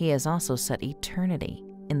 He has also set eternity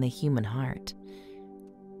in the human heart.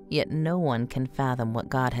 Yet no one can fathom what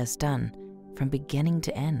God has done from beginning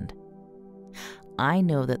to end. I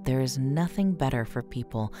know that there is nothing better for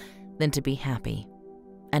people than to be happy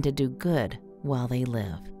and to do good while they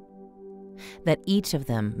live, that each of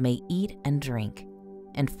them may eat and drink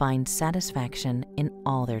and find satisfaction in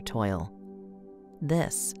all their toil.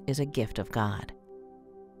 This is a gift of God.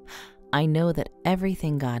 I know that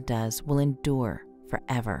everything God does will endure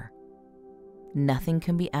forever. Nothing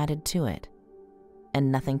can be added to it,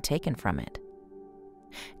 and nothing taken from it.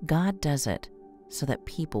 God does it so that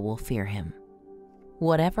people will fear Him.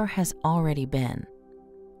 Whatever has already been,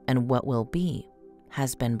 and what will be,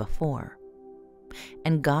 has been before,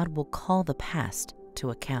 and God will call the past to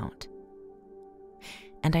account.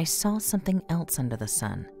 And I saw something else under the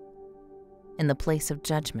sun. In the place of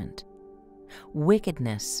judgment,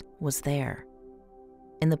 wickedness was there.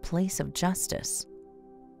 In the place of justice,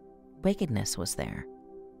 wickedness was there.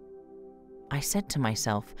 I said to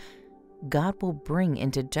myself, God will bring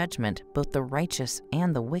into judgment both the righteous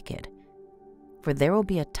and the wicked, for there will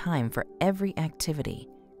be a time for every activity,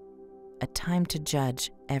 a time to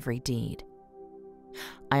judge every deed.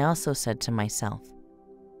 I also said to myself,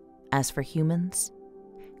 as for humans,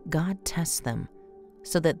 God tests them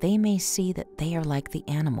so that they may see that they are like the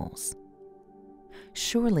animals.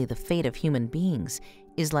 Surely the fate of human beings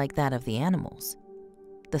is like that of the animals.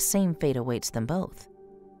 The same fate awaits them both.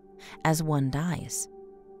 As one dies,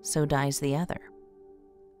 so dies the other.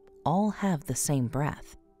 All have the same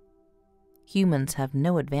breath. Humans have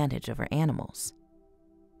no advantage over animals.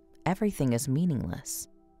 Everything is meaningless.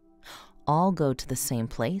 All go to the same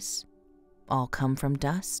place, all come from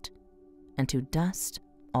dust, and to dust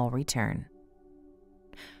all return.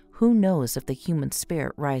 Who knows if the human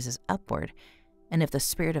spirit rises upward, and if the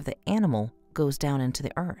spirit of the animal goes down into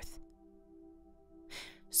the earth?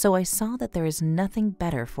 So I saw that there is nothing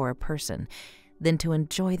better for a person than to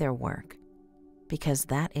enjoy their work, because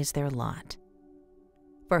that is their lot.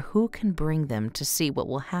 For who can bring them to see what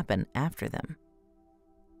will happen after them?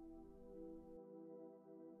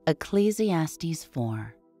 Ecclesiastes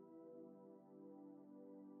 4.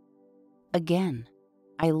 Again,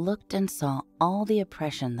 I looked and saw all the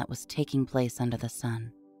oppression that was taking place under the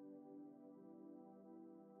sun.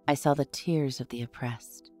 I saw the tears of the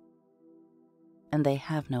oppressed, and they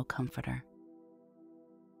have no comforter.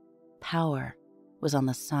 Power was on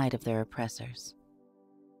the side of their oppressors,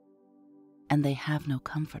 and they have no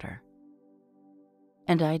comforter.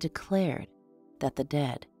 And I declared that the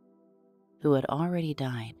dead, who had already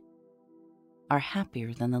died, are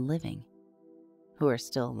happier than the living, who are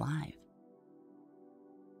still alive.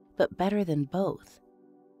 But better than both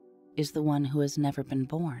is the one who has never been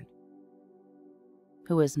born,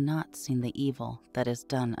 who has not seen the evil that is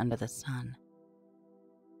done under the sun.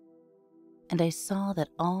 And I saw that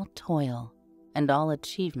all toil and all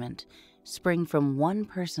achievement spring from one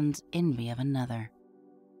person's envy of another.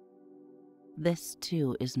 This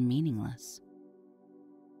too is meaningless,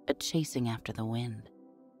 a chasing after the wind.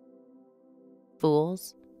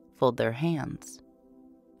 Fools fold their hands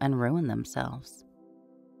and ruin themselves.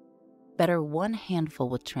 Better one handful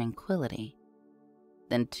with tranquility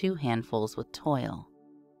than two handfuls with toil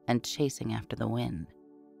and chasing after the wind.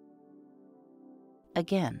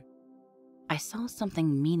 Again, I saw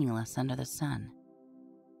something meaningless under the sun.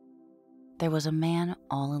 There was a man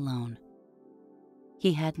all alone.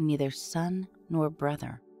 He had neither son nor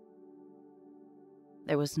brother.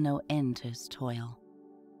 There was no end to his toil.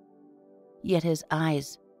 Yet his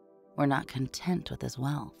eyes were not content with his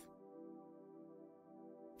wealth.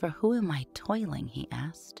 For who am I toiling, he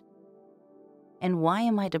asked, and why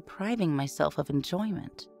am I depriving myself of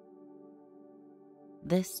enjoyment?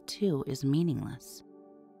 This too is meaningless,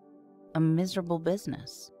 a miserable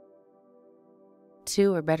business.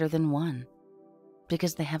 Two are better than one,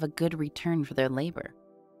 because they have a good return for their labor.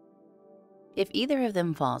 If either of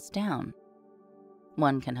them falls down,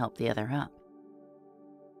 one can help the other up.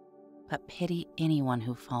 But pity anyone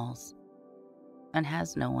who falls and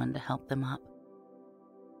has no one to help them up.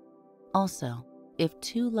 Also, if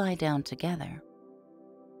two lie down together,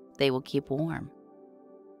 they will keep warm.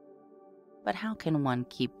 But how can one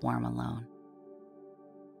keep warm alone?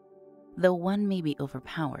 Though one may be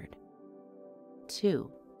overpowered,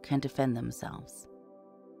 two can defend themselves.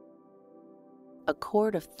 A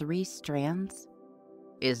cord of 3 strands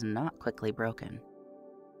is not quickly broken.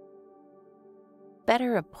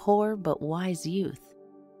 Better a poor but wise youth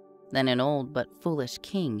than an old but foolish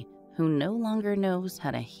king who no longer knows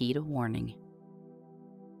how to heed a warning.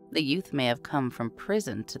 The youth may have come from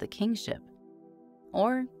prison to the kingship,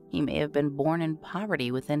 or he may have been born in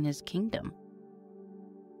poverty within his kingdom.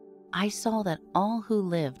 I saw that all who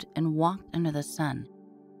lived and walked under the sun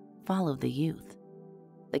followed the youth,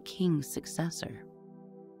 the king's successor.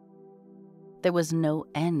 There was no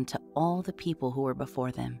end to all the people who were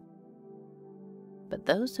before them. But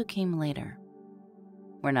those who came later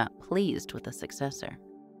were not pleased with the successor.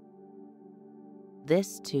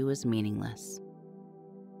 This too is meaningless,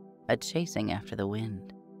 a chasing after the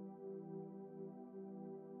wind.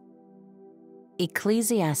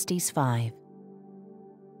 Ecclesiastes 5.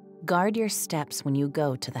 Guard your steps when you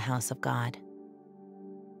go to the house of God.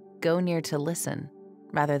 Go near to listen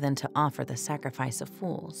rather than to offer the sacrifice of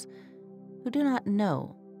fools, who do not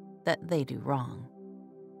know that they do wrong.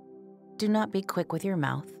 Do not be quick with your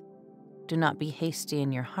mouth. Do not be hasty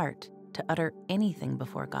in your heart to utter anything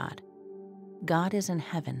before God. God is in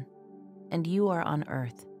heaven, and you are on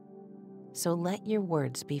earth, so let your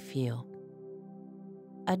words be few.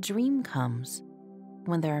 A dream comes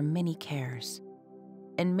when there are many cares,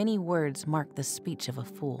 and many words mark the speech of a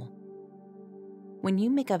fool. When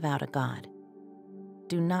you make a vow to God,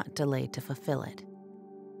 do not delay to fulfill it.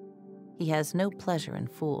 He has no pleasure in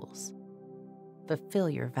fools.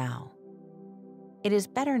 Fulfill your vow. It is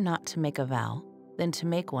better not to make a vow than to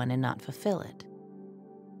make one and not fulfill it.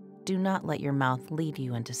 Do not let your mouth lead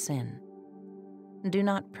you into sin. Do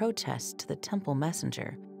not protest to the temple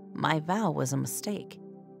messenger, "My vow was a mistake."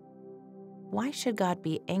 Why should God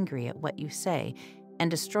be angry at what you say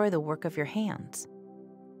and destroy the work of your hands?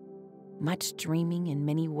 Much dreaming and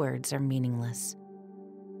many words are meaningless.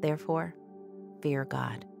 Therefore, fear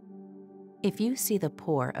God. If you see the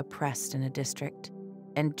poor oppressed in a district,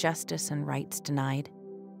 and justice and rights denied,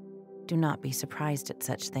 do not be surprised at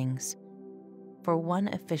such things, for one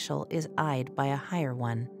official is eyed by a higher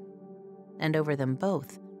one, and over them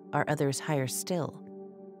both are others higher still.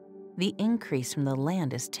 The increase from the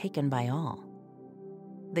land is taken by all.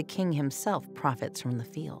 The king himself profits from the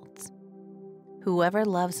fields. Whoever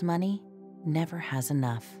loves money never has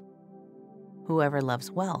enough. Whoever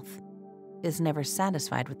loves wealth is never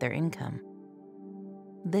satisfied with their income.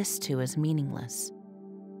 This too is meaningless.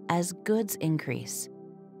 As goods increase,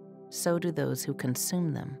 so do those who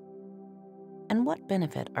consume them. And what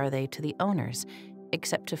benefit are they to the owners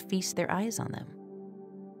except to feast their eyes on them?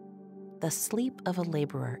 The sleep of a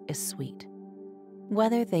laborer is sweet,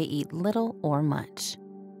 whether they eat little or much.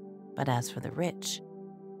 But as for the rich,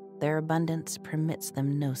 their abundance permits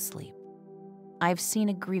them no sleep. I've seen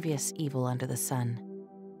a grievous evil under the sun,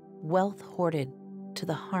 wealth hoarded to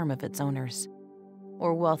the harm of its owners,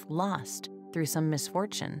 or wealth lost through some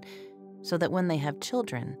misfortune, so that when they have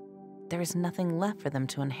children, there is nothing left for them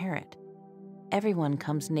to inherit. everyone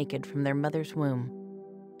comes naked from their mother's womb,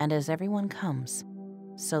 and as everyone comes,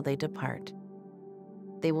 so they depart.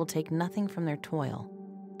 They will take nothing from their toil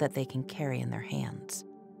that they can carry in their hands.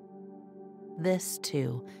 This,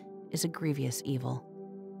 too, is a grievous evil.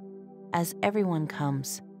 As everyone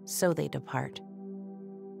comes, so they depart.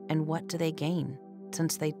 And what do they gain,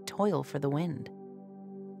 since they toil for the wind?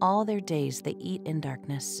 All their days they eat in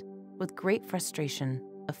darkness, with great frustration,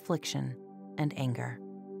 affliction, and anger.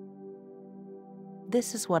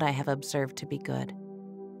 This is what I have observed to be good,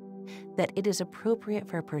 that it is appropriate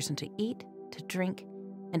for a person to eat, to drink,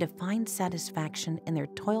 and to find satisfaction in their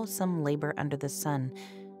toilsome labor under the sun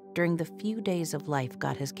during the few days of life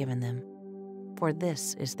God has given them, for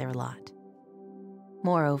this is their lot.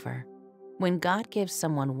 Moreover, when God gives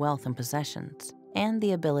someone wealth and possessions and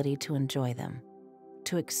the ability to enjoy them,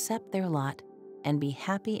 to accept their lot and be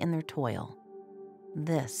happy in their toil,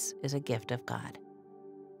 this is a gift of God.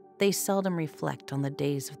 They seldom reflect on the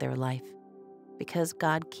days of their life, because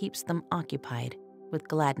God keeps them occupied with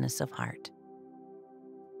gladness of heart.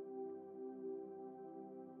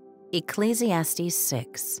 Ecclesiastes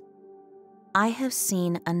 6. I have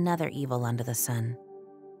seen another evil under the sun,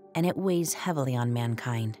 and it weighs heavily on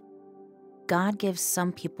mankind. God gives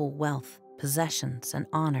some people wealth, possessions, and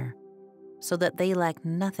honor, so that they lack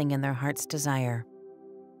nothing in their heart's desire.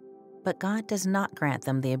 But God does not grant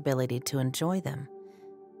them the ability to enjoy them,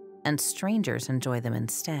 and strangers enjoy them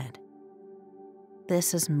instead.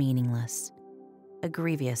 This is meaningless, a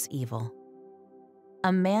grievous evil.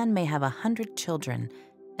 A man may have 100 children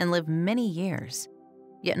and live many years,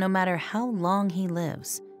 yet no matter how long he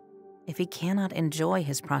lives, if he cannot enjoy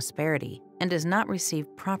his prosperity and does not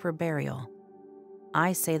receive proper burial,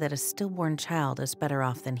 I say that a stillborn child is better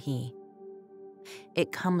off than he.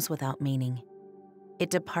 It comes without meaning. It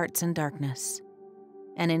departs in darkness,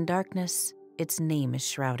 and in darkness its name is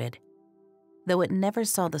shrouded. Though it never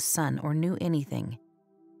saw the sun or knew anything,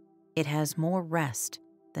 it has more rest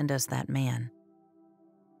than does that man.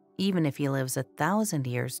 Even if he lives 1,000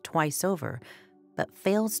 years twice over, but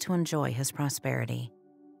fails to enjoy his prosperity,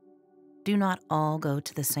 do not all go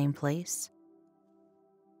to the same place?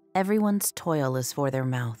 Everyone's toil is for their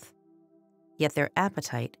mouth, yet their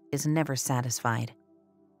appetite is never satisfied.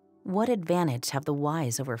 What advantage have the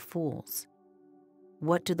wise over fools?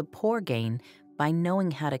 What do the poor gain by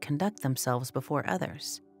knowing how to conduct themselves before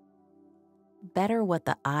others? Better what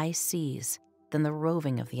the eye sees than the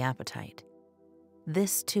roving of the appetite.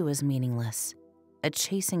 This too is meaningless, a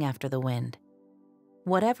chasing after the wind.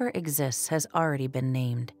 Whatever exists has already been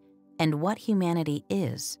named, and what humanity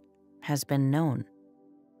is has been known.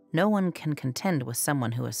 No one can contend with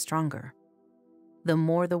someone who is stronger. The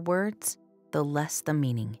more the words, the less the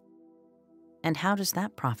meaning. And how does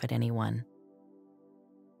that profit anyone?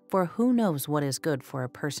 For who knows what is good for a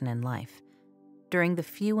person in life, during the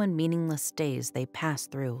few and meaningless days they pass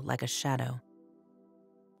through like a shadow?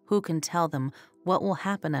 Who can tell them what will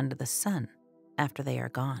happen under the sun after they are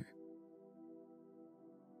gone?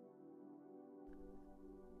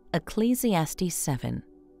 Ecclesiastes 7.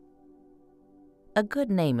 A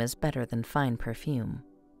good name is better than fine perfume,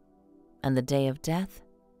 and the day of death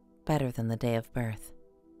better than the day of birth.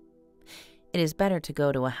 It is better to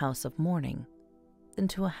go to a house of mourning than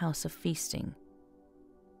to a house of feasting,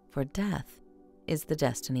 for death is the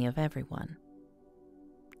destiny of everyone.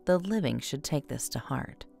 The living should take this to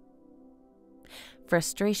heart.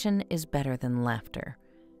 Frustration is better than laughter,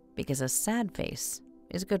 because a sad face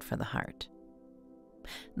is good for the heart.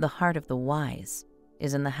 The heart of the wise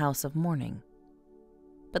is in the house of mourning,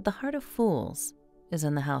 but the heart of fools is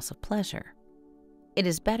in the house of pleasure. It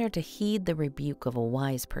is better to heed the rebuke of a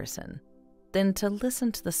wise person than to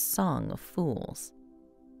listen to the song of fools.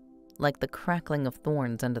 Like the crackling of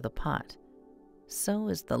thorns under the pot, so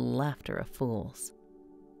is the laughter of fools.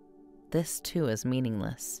 This too is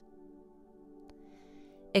meaningless.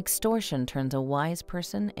 Extortion turns a wise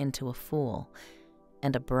person into a fool,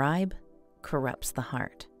 and a bribe corrupts the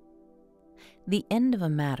heart. The end of a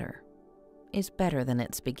matter is better than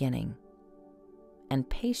its beginning, and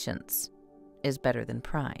patience is better than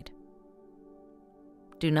pride.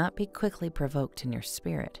 Do not be quickly provoked in your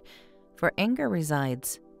spirit, for anger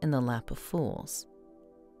resides in the lap of fools.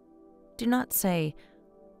 Do not say,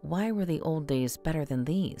 "Why were the old days better than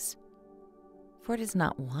these?" For it is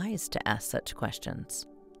not wise to ask such questions.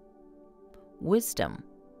 Wisdom,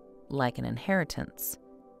 like an inheritance,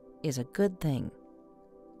 is a good thing,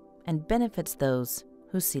 and benefits those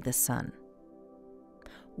who see the sun.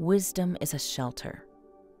 Wisdom is a shelter,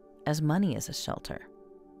 as money is a shelter.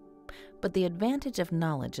 But the advantage of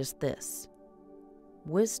knowledge is this: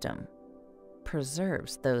 wisdom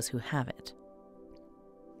preserves those who have it.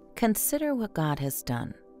 Consider what God has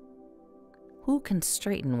done. Who can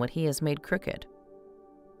straighten what he has made crooked?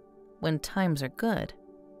 When times are good,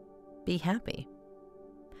 be happy.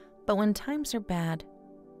 But when times are bad,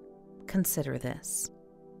 consider this.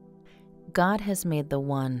 God has made the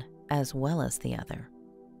one as well as the other.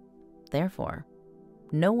 Therefore,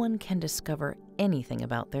 no one can discover anything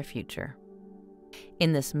about their future.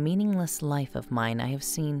 In this meaningless life of mine, I have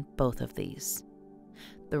seen both of these: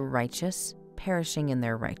 the righteous perishing in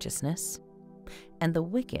their righteousness, and the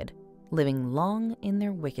wicked living long in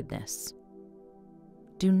their wickedness.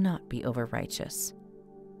 Do not be over-righteous,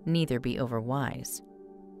 neither be over-wise.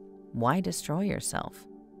 Why destroy yourself?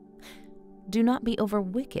 Do not be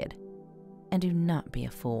over-wicked, and do not be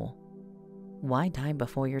a fool. Why die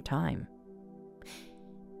before your time?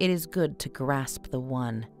 It is good to grasp the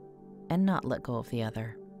one and not let go of the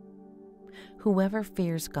other. Whoever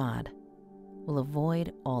fears God will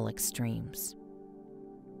avoid all extremes.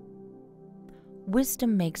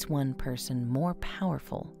 Wisdom makes one person more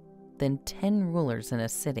powerful than 10 rulers in a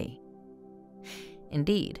city.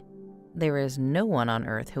 Indeed, there is no one on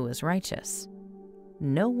earth who is righteous,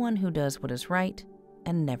 no one who does what is right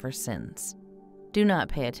and never sins. Do not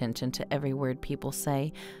pay attention to every word people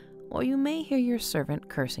say, or you may hear your servant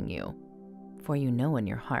cursing you, for you know in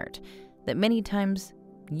your heart that many times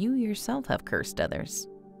you yourself have cursed others.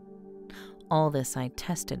 All this I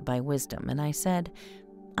tested by wisdom, and I said,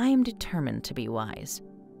 I am determined to be wise,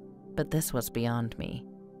 but this was beyond me.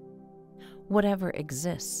 Whatever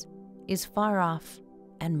exists is far off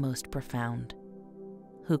and most profound.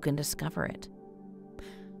 Who can discover it?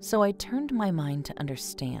 So I turned my mind to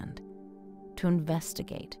understand, to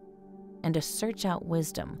investigate, and to search out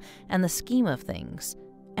wisdom and the scheme of things,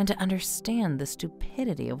 and to understand the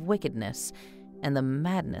stupidity of wickedness and the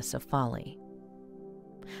madness of folly.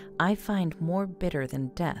 I find more bitter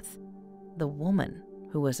than death the woman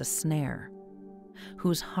who is a snare,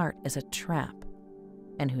 whose heart is a trap,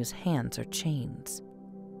 and whose hands are chains.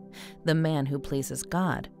 The man who pleases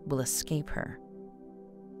God will escape her,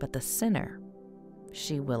 but the sinner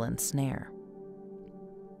she will ensnare.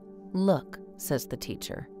 Look, says the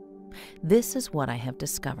teacher, this is what I have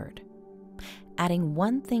discovered. Adding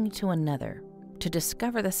one thing to another to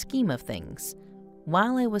discover the scheme of things,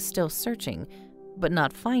 while I was still searching, but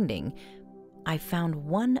not finding, I found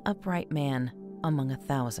one upright man among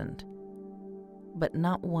 1,000, but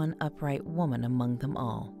not one upright woman among them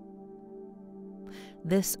all.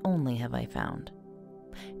 This only have I found.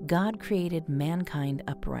 God created mankind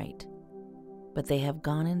upright, but they have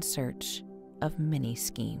gone in search of many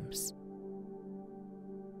schemes.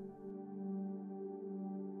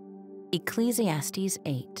 Ecclesiastes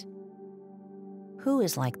 8. Who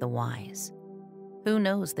is like the wise? Who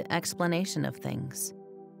knows the explanation of things?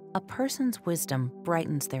 A person's wisdom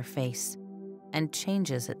brightens their face and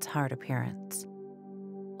changes its hard appearance.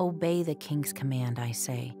 Obey the king's command, I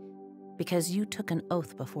say, because you took an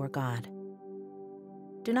oath before God.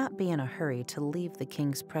 Do not be in a hurry to leave the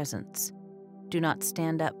king's presence. Do not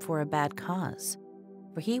stand up for a bad cause,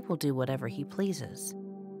 for he will do whatever he pleases.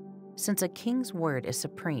 Since a king's word is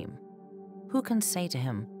supreme, who can say to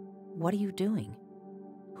him, "What are you doing?"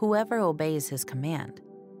 Whoever obeys his command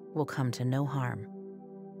will come to no harm,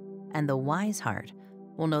 and the wise heart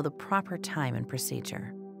will know the proper time and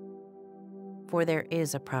procedure. For there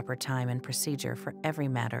is a proper time and procedure for every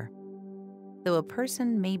matter, though a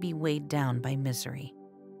person may be weighed down by misery.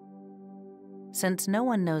 Since no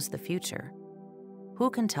one knows the future, who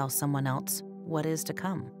can tell someone else what is to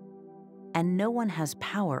come? And no one has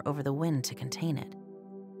power over the wind to contain it.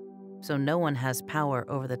 So no one has power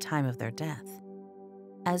over the time of their death.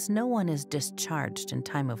 As no one is discharged in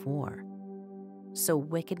time of war, so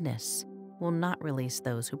wickedness will not release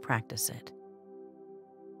those who practice it.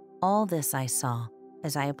 All this I saw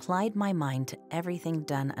as I applied my mind to everything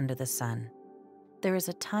done under the sun. There is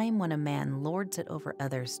a time when a man lords it over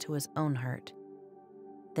others to his own hurt.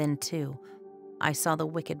 Then, too, I saw the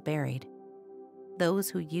wicked buried,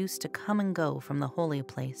 those who used to come and go from the holy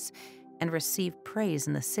place and receive praise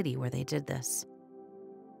in the city where they did this.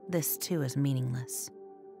 This, too, is meaningless.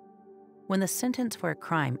 When the sentence for a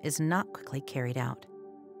crime is not quickly carried out,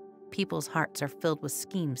 people's hearts are filled with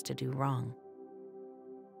schemes to do wrong.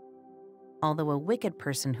 Although a wicked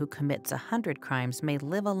person who commits 100 crimes may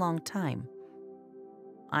live a long time,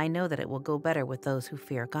 I know that it will go better with those who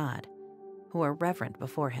fear God, who are reverent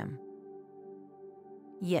before him.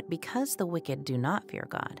 Yet because the wicked do not fear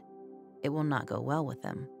God, it will not go well with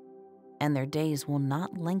them, and their days will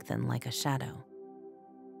not lengthen like a shadow.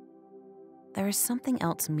 There is something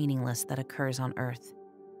else meaningless that occurs on earth: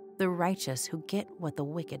 the righteous who get what the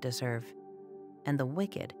wicked deserve, and the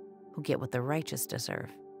wicked who get what the righteous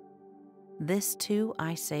deserve. This too,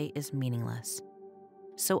 I say, is meaningless.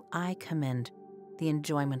 So I commend the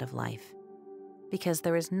enjoyment of life, because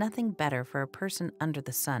there is nothing better for a person under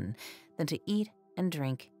the sun than to eat and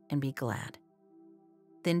drink and be glad.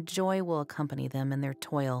 Then joy will accompany them in their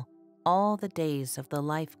toil all the days of the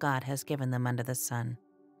life God has given them under the sun.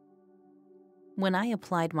 When I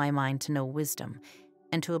applied my mind to know wisdom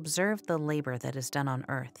and to observe the labor that is done on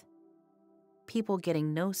earth, people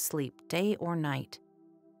getting no sleep day or night,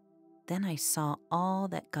 then I saw all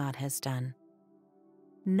that God has done.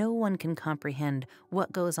 No one can comprehend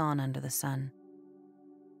what goes on under the sun.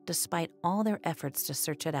 Despite all their efforts to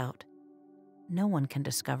search it out, no one can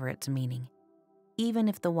discover its meaning. Even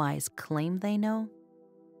if the wise claim they know,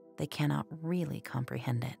 they cannot really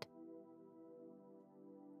comprehend it.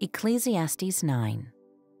 Ecclesiastes 9.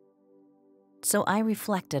 So I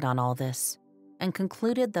reflected on all this and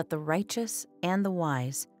concluded that the righteous and the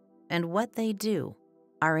wise and what they do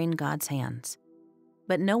are in God's hands,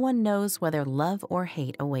 but no one knows whether love or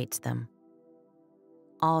hate awaits them.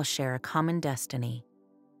 All share a common destiny,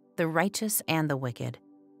 the righteous and the wicked,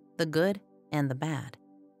 the good and the bad,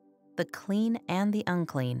 the clean and the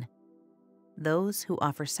unclean, those who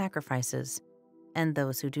offer sacrifices and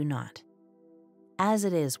those who do not. As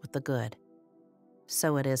it is with the good,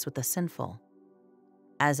 so it is with the sinful.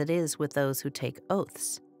 As it is with those who take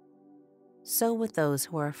oaths, so with those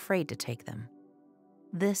who are afraid to take them.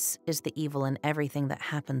 This is the evil in everything that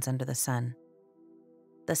happens under the sun.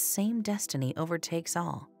 The same destiny overtakes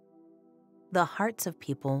all. The hearts of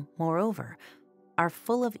people, moreover, are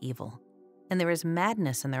full of evil, and there is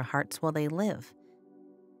madness in their hearts while they live,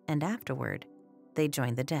 and afterward they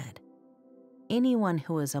join the dead. Anyone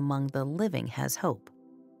who is among the living has hope.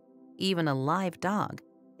 Even a live dog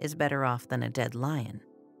is better off than a dead lion.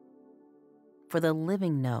 For the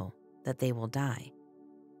living know that they will die,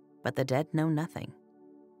 but the dead know nothing.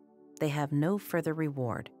 They have no further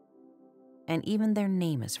reward, and even their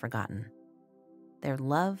name is forgotten. Their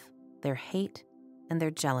love, their hate, and their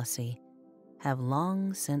jealousy have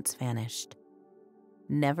long since vanished.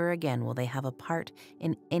 Never again will they have a part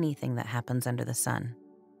in anything that happens under the sun.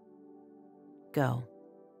 Go,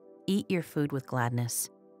 eat your food with gladness,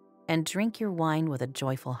 and drink your wine with a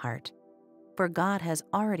joyful heart, for God has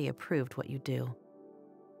already approved what you do.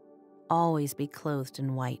 Always be clothed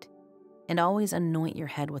in white, and always anoint your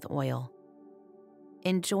head with oil.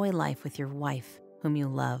 Enjoy life with your wife, whom you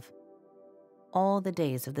love, all the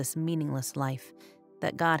days of this meaningless life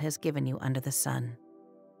that God has given you under the sun.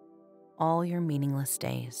 All your meaningless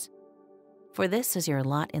days. For this is your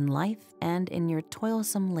lot in life and in your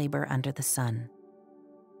toilsome labor under the sun.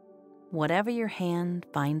 Whatever your hand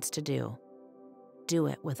finds to do, do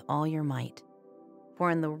it with all your might. For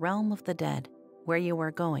in the realm of the dead, where you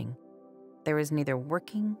are going, there is neither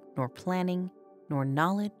working, nor planning, nor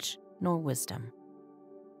knowledge, nor wisdom.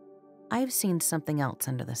 I have seen something else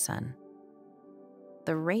under the sun.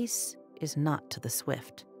 The race is not to the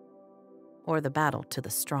swift, or the battle to the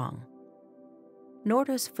strong. Nor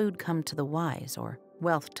does food come to the wise, or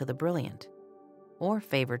wealth to the brilliant, or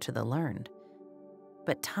favor to the learned,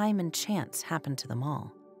 but time and chance happen to them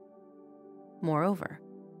all. Moreover,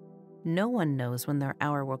 no one knows when their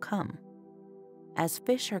hour will come. As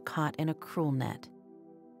fish are caught in a cruel net,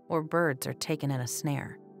 or birds are taken in a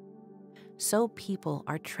snare, so people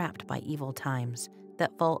are trapped by evil times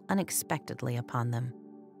that fall unexpectedly upon them.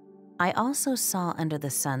 I also saw under the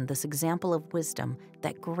sun this example of wisdom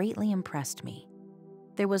that greatly impressed me.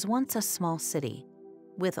 There was once a small city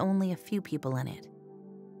with only a few people in it,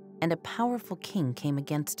 and a powerful king came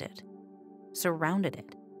against it, surrounded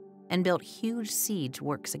it, and built huge siege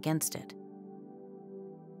works against it.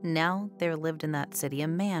 Now there lived in that city a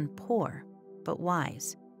man poor but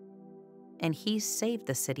wise, and he saved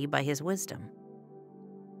the city by his wisdom.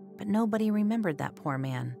 But nobody remembered that poor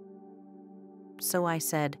man. So I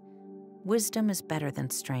said, wisdom is better than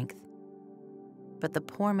strength. But the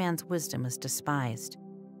poor man's wisdom is despised,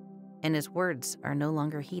 and his words are no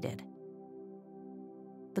longer heeded.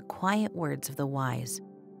 The quiet words of the wise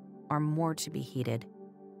are more to be heeded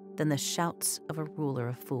than the shouts of a ruler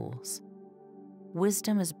of fools.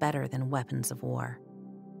 Wisdom is better than weapons of war,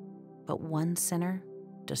 but one sinner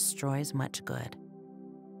destroys much good.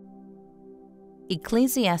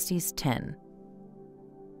 Ecclesiastes 10.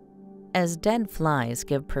 As dead flies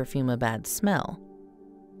give perfume a bad smell,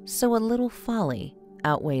 so a little folly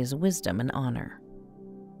outweighs wisdom and honor.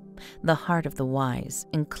 The heart of the wise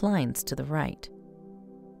inclines to the right,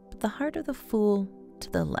 but the heart of the fool to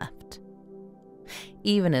the left.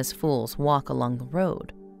 Even as fools walk along the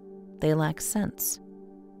road, they lack sense,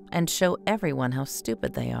 and show everyone how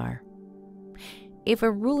stupid they are. If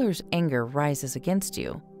a ruler's anger rises against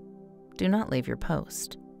you, do not leave your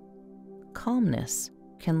post. Calmness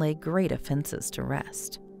can lay great offenses to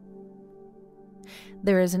rest.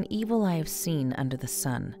 There is an evil I have seen under the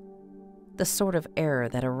sun, the sort of error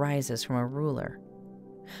that arises from a ruler.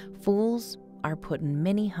 Fools are put in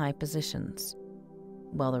many high positions,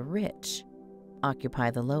 while the rich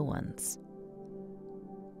occupy the low ones.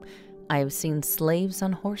 I have seen slaves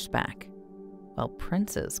on horseback, while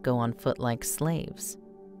princes go on foot like slaves.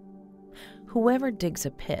 Whoever digs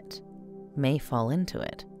a pit may fall into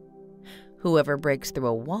it. Whoever breaks through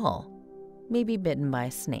a wall may be bitten by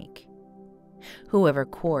a snake. Whoever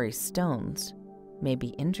quarries stones may be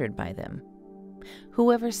injured by them.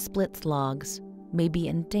 Whoever splits logs may be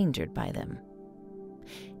endangered by them.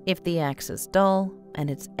 If the axe is dull and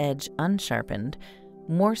its edge unsharpened,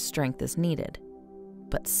 more strength is needed,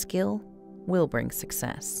 but skill will bring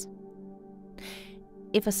success.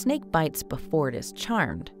 If a snake bites before it is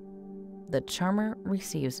charmed, the charmer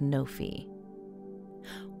receives no fee.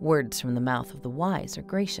 Words from the mouth of the wise are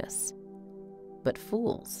gracious, but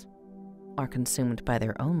fools are consumed by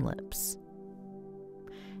their own lips.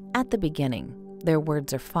 At the beginning, their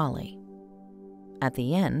words are folly. At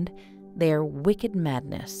the end, they are wicked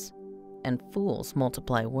madness, and fools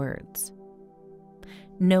multiply words.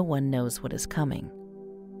 No one knows what is coming.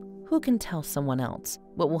 Who can tell someone else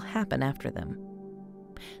what will happen after them?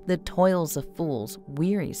 The toils of fools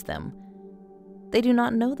wearies them. They do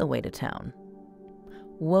not know the way to town.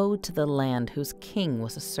 Woe to the land whose king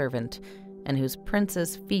was a servant, and whose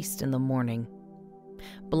princes feast in the morning.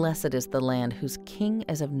 Blessed is the land whose king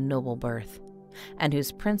is of noble birth, and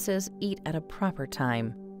whose princes eat at a proper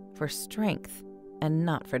time, for strength and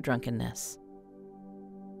not for drunkenness.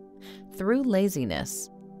 Through laziness,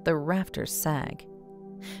 the rafters sag.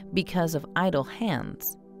 Because of idle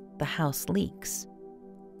hands, the house leaks.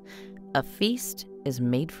 A feast is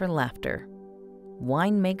made for laughter.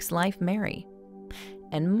 Wine makes life merry,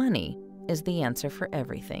 and money is the answer for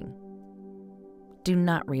everything. Do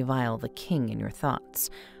not revile the king in your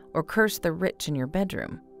thoughts, or curse the rich in your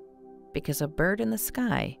bedroom, because a bird in the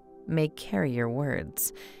sky may carry your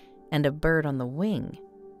words, and a bird on the wing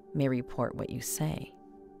may report what you say.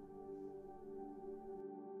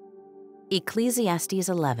 Ecclesiastes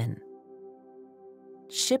 11.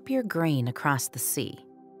 Ship your grain across the sea.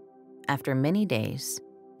 After many days,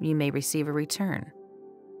 you may receive a return.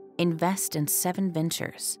 Invest in 7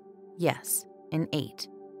 ventures, yes, in 8.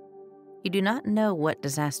 You do not know what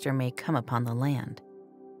disaster may come upon the land.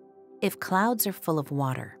 If clouds are full of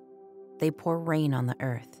water, they pour rain on the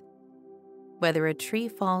earth. Whether a tree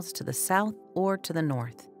falls to the south or to the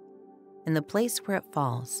north, in the place where it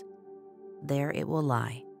falls, there it will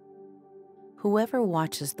lie. Whoever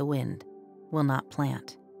watches the wind will not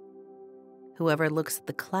plant. Whoever looks at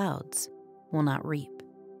the clouds will not reap.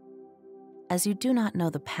 As you do not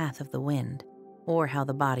know the path of the wind, or how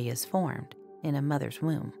the body is formed in a mother's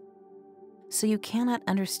womb, so you cannot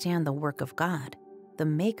understand the work of God, the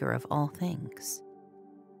maker of all things.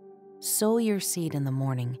 Sow your seed in the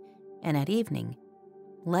morning, and at evening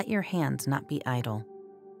let your hands not be idle.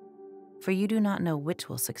 For you do not know which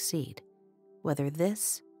will succeed, whether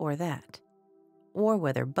this or that, or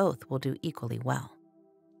whether both will do equally well.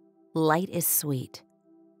 Light is sweet,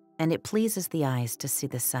 and it pleases the eyes to see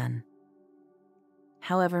the sun.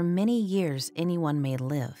 However many years anyone may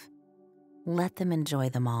live, let them enjoy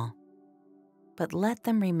them all. But let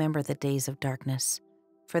them remember the days of darkness,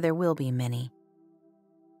 for there will be many.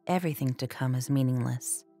 Everything to come is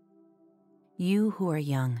meaningless. You who are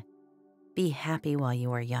young, be happy while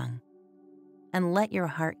you are young, and let your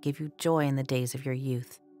heart give you joy in the days of your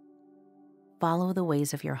youth. Follow the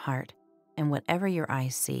ways of your heart and whatever your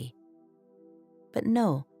eyes see. But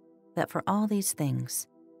know that for all these things,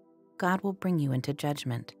 God will bring you into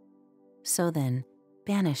judgment. So then,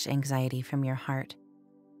 banish anxiety from your heart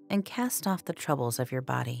and cast off the troubles of your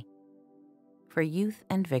body, for youth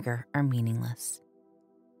and vigor are meaningless.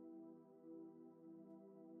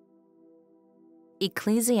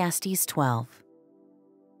 Ecclesiastes 12.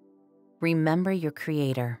 Remember your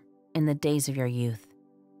Creator in the days of your youth,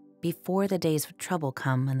 before the days of trouble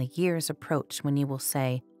come and the years approach when you will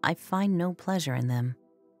say, I find no pleasure in them,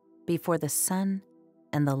 before the sun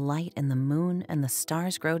and the light and the moon and the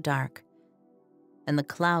stars grow dark, and the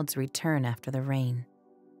clouds return after the rain.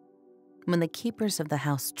 When the keepers of the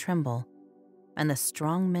house tremble, and the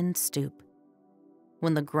strong men stoop,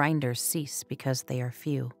 when the grinders cease because they are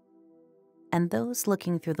few, and those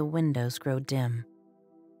looking through the windows grow dim,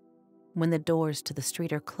 when the doors to the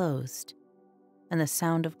street are closed, and the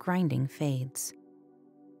sound of grinding fades,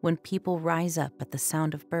 when people rise up at the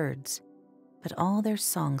sound of birds, but all their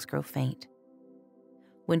songs grow faint,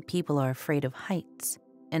 when people are afraid of heights,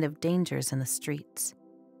 and of dangers in the streets,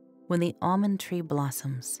 when the almond tree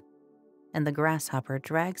blossoms, and the grasshopper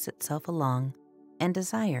drags itself along, and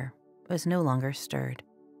desire is no longer stirred.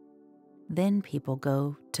 Then people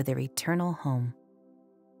go to their eternal home,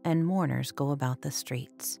 and mourners go about the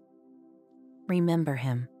streets. Remember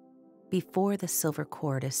him before the silver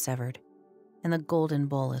cord is severed, and the golden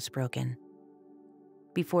bowl is broken,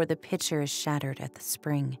 before the pitcher is shattered at the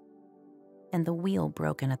spring, and the wheel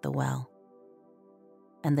broken at the well,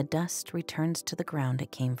 and the dust returns to the ground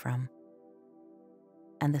it came from,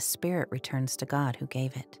 and the spirit returns to God who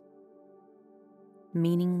gave it.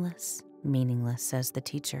 Meaningless, meaningless, says the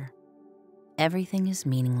teacher. Everything is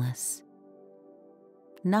meaningless.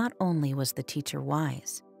 Not only was the teacher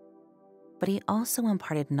wise, but he also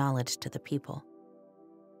imparted knowledge to the people.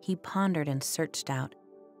 He pondered and searched out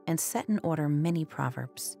and set in order many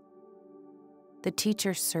proverbs. The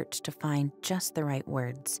teacher searched to find just the right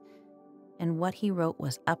words, and what he wrote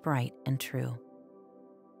was upright and true.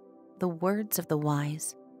 The words of the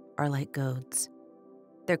wise are like goads,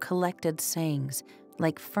 their collected sayings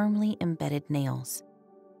like firmly embedded nails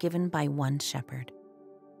given by one shepherd.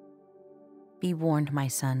 Be warned, my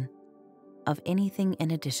son, of anything in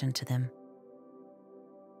addition to them.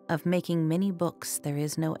 Of making many books there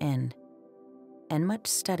is no end, and much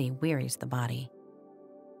study wearies the body.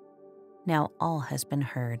 Now all has been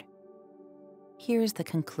heard. Here is the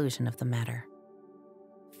conclusion of the matter.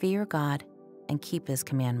 Fear God and keep his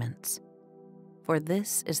commandments, for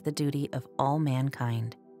this is the duty of all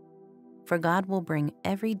mankind. For God will bring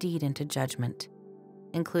every deed into judgment,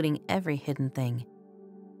 including every hidden thing,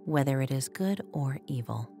 whether it is good or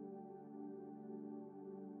evil.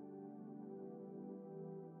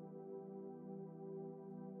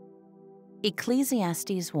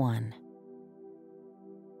 Ecclesiastes 1.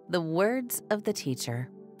 The words of the teacher,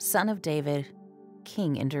 son of David,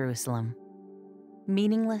 king in Jerusalem.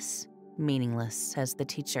 Meaningless, meaningless, says the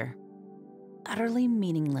teacher. Utterly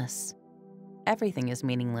meaningless. Everything is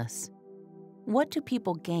meaningless. What do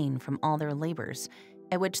people gain from all their labors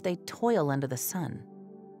at which they toil under the sun?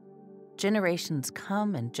 Generations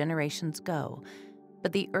come and generations go,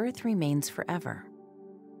 but the earth remains forever.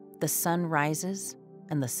 The sun rises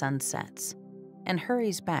and the sun sets, and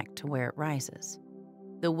hurries back to where it rises.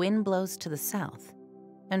 The wind blows to the south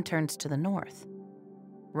and turns to the north.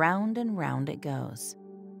 Round and round it goes,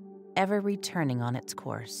 ever returning on its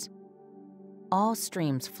course. All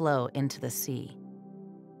streams flow into the sea,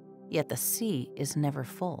 yet the sea is never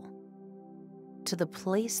full. To the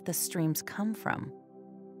place the streams come from,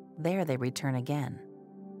 there they return again.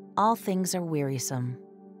 All things are wearisome.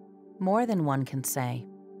 More than one can say.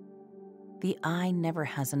 The eye never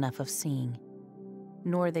has enough of seeing,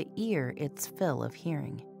 nor the ear its fill of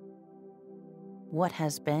hearing. What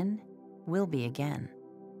has been will be again.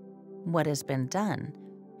 What has been done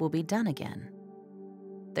will be done again.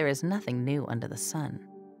 There is nothing new under the sun.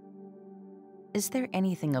 Is there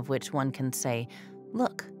anything of which one can say,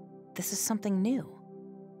 "Look, this is something new"?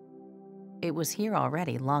 It was here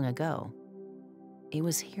already long ago. It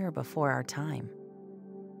was here before our time.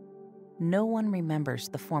 No one remembers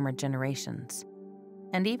the former generations,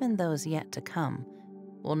 and even those yet to come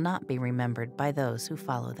will not be remembered by those who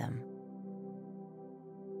follow them.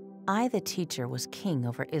 I, the teacher, was king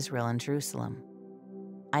over Israel and Jerusalem.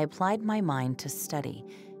 I applied my mind to study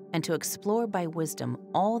and to explore by wisdom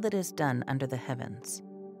all that is done under the heavens.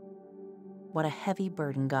 What a heavy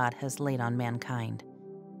burden God has laid on mankind.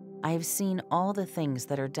 I have seen all the things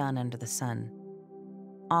that are done under the sun.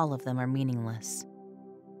 All of them are meaningless,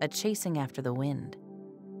 a chasing after the wind.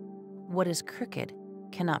 What is crooked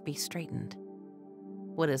cannot be straightened.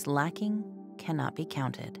 What is lacking cannot be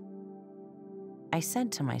counted. I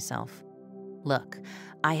said to myself, "Look,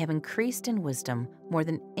 I have increased in wisdom more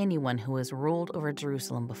than anyone who has ruled over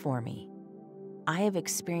Jerusalem before me. I have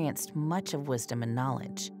experienced much of wisdom and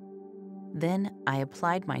knowledge. Then I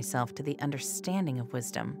applied myself to the understanding of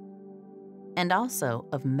wisdom, and also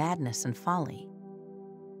of madness and folly.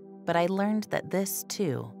 But I learned that this,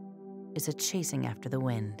 too, is a chasing after the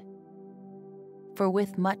wind. For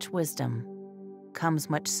with much wisdom comes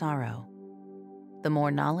much sorrow. The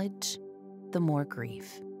more knowledge, the more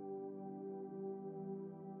grief."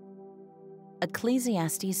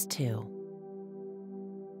 Ecclesiastes 2.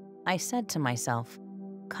 I said to myself,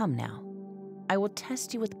 "Come now, I will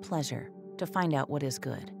test you with pleasure to find out what is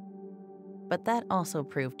good." But that also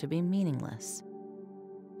proved to be meaningless.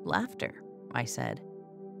 "Laughter," I said,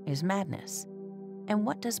 "is madness, and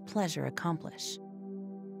what does pleasure accomplish?"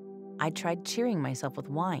 I tried cheering myself with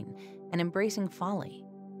wine and embracing folly,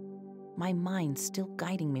 my mind still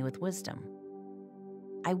guiding me with wisdom.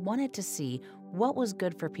 I wanted to see what was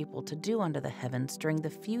good for people to do under the heavens during the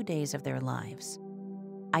few days of their lives.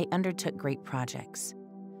 I undertook great projects.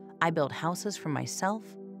 I built houses for myself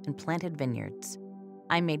and planted vineyards.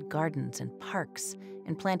 I made gardens and parks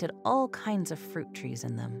and planted all kinds of fruit trees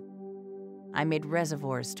in them. I made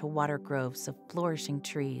reservoirs to water groves of flourishing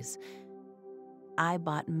trees. I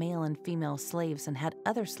bought male and female slaves and had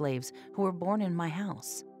other slaves who were born in my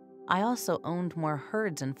house. I also owned more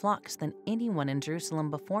herds and flocks than anyone in Jerusalem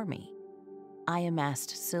before me. I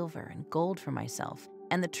amassed silver and gold for myself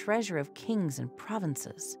and the treasure of kings and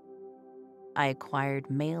provinces. I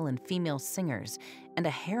acquired male and female singers and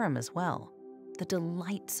a harem as well, the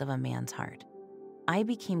delights of a man's heart. I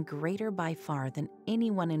became greater by far than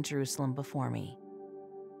anyone in Jerusalem before me.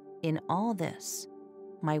 In all this,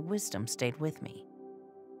 my wisdom stayed with me.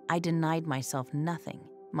 I denied myself nothing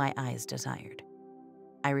my eyes desired.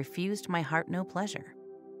 I refused my heart no pleasure.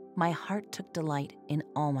 My heart took delight in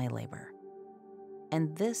all my labor.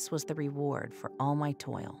 And this was the reward for all my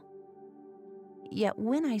toil. Yet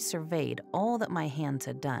when I surveyed all that my hands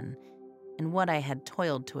had done and what I had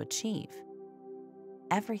toiled to achieve,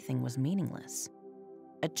 everything was meaningless,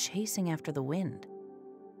 a chasing after the wind.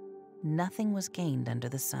 Nothing was gained under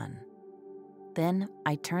the sun. Then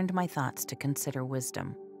I turned my thoughts to consider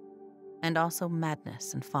wisdom, and also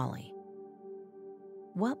madness and folly.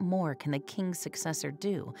 What more can the king's successor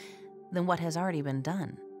do than what has already been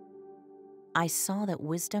done? I saw that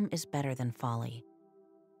wisdom is better than folly,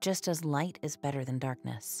 just as light is better than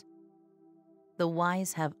darkness. The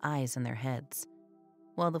wise have eyes in their heads,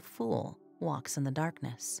 while the fool walks in the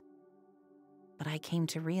darkness. But I came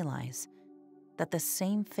to realize that the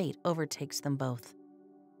same fate overtakes them both.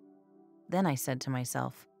 Then I said to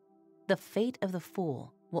myself, the fate of the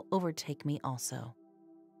fool will overtake me also.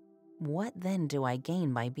 What then do I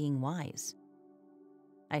gain by being wise?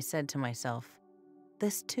 I said to myself,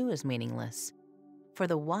 this too is meaningless, for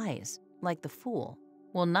the wise, like the fool,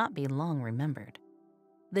 will not be long remembered.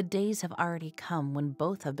 The days have already come when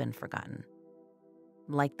both have been forgotten.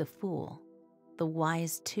 Like the fool, the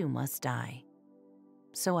wise too must die.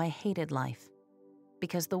 So I hated life,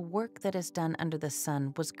 because the work that is done under the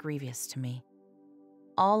sun was grievous to me.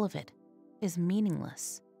 All of it is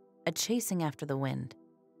meaningless, a chasing after the wind.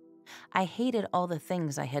 I hated all the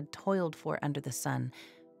things I had toiled for under the sun,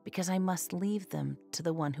 because I must leave them to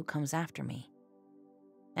the one who comes after me.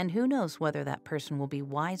 And who knows whether that person will be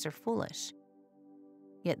wise or foolish?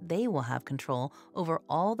 Yet they will have control over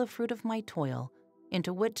all the fruit of my toil,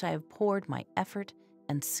 into which I have poured my effort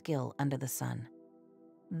and skill under the sun.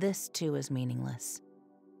 This too is meaningless.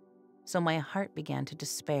 So my heart began to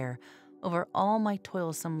despair over all my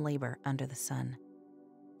toilsome labor under the sun.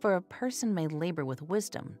 For a person may labor with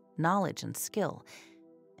wisdom, knowledge, and skill,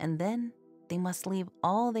 and then they must leave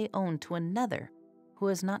all they own to another who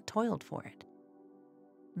has not toiled for it.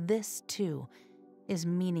 This, too, is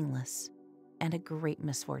meaningless and a great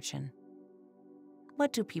misfortune.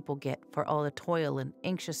 What do people get for all the toil and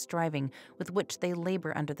anxious striving with which they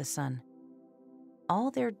labor under the sun?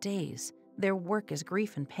 All their days, their work is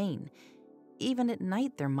grief and pain. Even at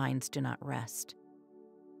night their minds do not rest.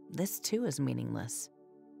 This, too, is meaningless.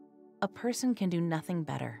 A person can do nothing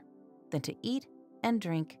better than to eat and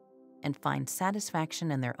drink and find satisfaction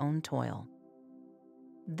in their own toil.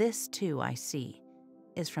 This, too, I see,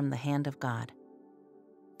 is from the hand of God.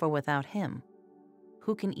 For without him,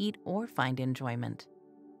 who can eat or find enjoyment?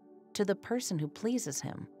 To the person who pleases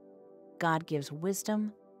him, God gives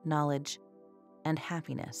wisdom, knowledge, and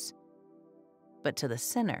happiness. But to the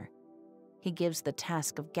sinner, he gives the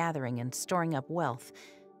task of gathering and storing up wealth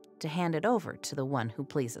to hand it over to the one who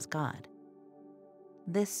pleases God.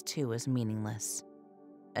 This too is meaningless,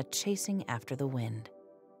 a chasing after the wind.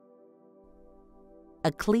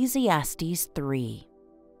 Ecclesiastes 3.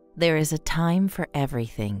 There is a time for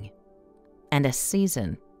everything, and a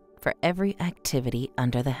season for every activity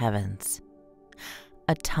under the heavens.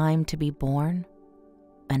 A time to be born,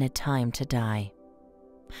 and a time to die.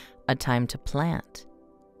 A time to plant,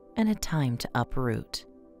 and a time to uproot.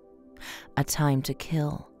 A time to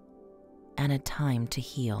kill, and a time to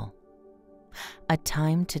heal. A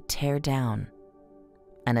time to tear down,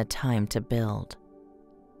 and a time to build.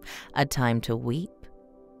 A time to weep,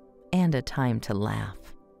 and a time to laugh.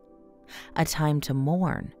 A time to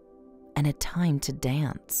mourn, and a time to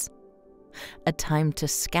dance. A time to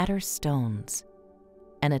scatter stones,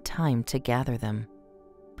 and a time to gather them.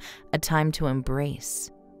 A time to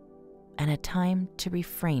embrace, and a time to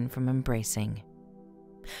refrain from embracing.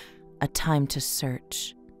 A time to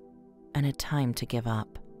search, and a time to give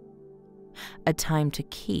up. A time to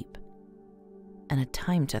keep, and a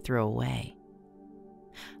time to throw away.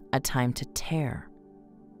 A time to tear,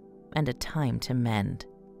 and a time to mend,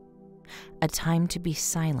 a time to be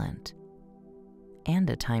silent and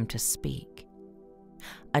a time to speak,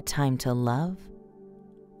 a time to love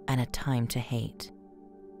and a time to hate,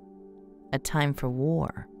 a time for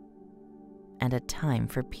war and a time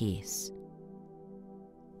for peace.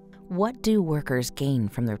 What do workers gain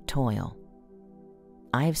from their toil?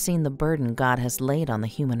 I have seen the burden God has laid on the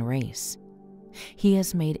human race. He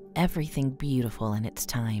has made everything beautiful in its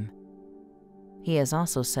time. He has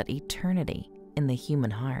also set eternity in the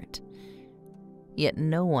human heart. Yet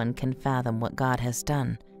no one can fathom what God has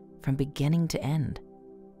done from beginning to end.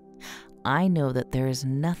 I know that there is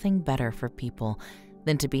nothing better for people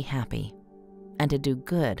than to be happy and to do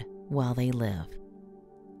good while they live,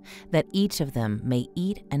 that each of them may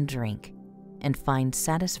eat and drink and find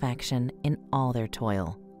satisfaction in all their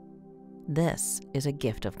toil. This is a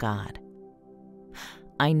gift of God.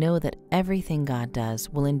 I know that everything God does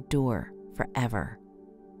will endure forever.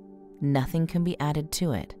 Nothing can be added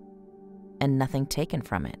to it, and nothing taken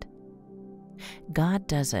from it. God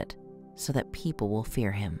does it so that people will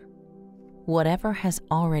fear Him. Whatever has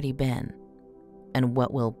already been, and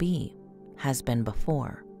what will be, has been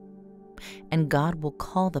before, and God will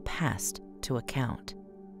call the past to account.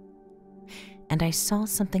 And I saw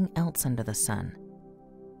something else under the sun.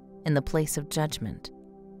 In the place of judgment,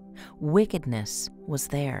 wickedness was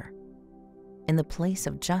there. In the place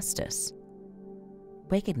of justice,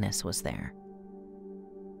 wickedness was there.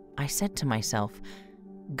 I said to myself,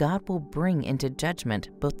 God will bring into judgment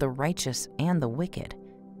both the righteous and the wicked,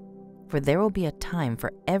 for there will be a time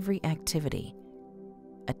for every activity,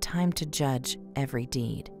 a time to judge every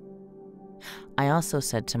deed. I also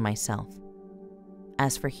said to myself,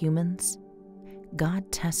 as for humans,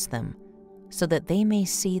 God tests them so that they may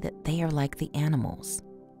see that they are like the animals.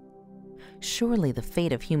 Surely the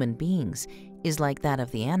fate of human beings is like that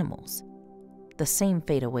of the animals. The same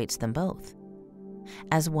fate awaits them both.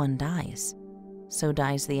 As one dies, so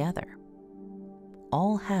dies the other.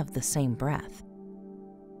 All have the same breath.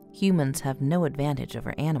 Humans have no advantage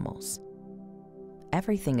over animals.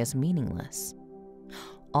 Everything is meaningless.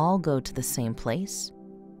 All go to the same place,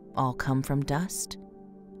 all come from dust,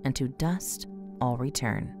 and to dust all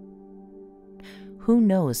return. Who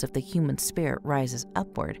knows if the human spirit rises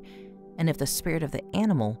upward, and if the spirit of the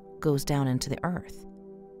animal goes down into the earth?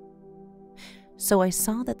 So I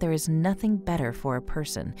saw that there is nothing better for a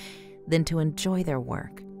person than to enjoy their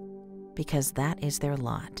work, because that is their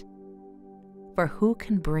lot. For who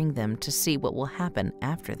can bring them to see what will happen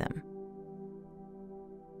after them?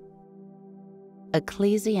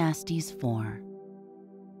 Ecclesiastes 4.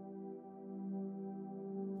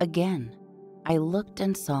 Again, I looked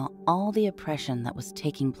and saw all the oppression that was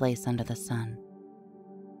taking place under the sun.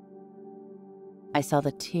 I saw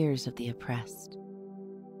the tears of the oppressed,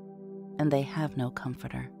 and they have no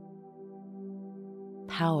comforter.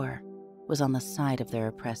 Power was on the side of their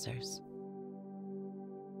oppressors,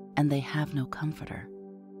 and they have no comforter.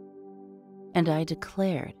 And I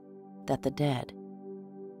declared that the dead,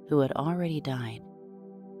 who had already died,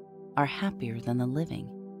 are happier than the living,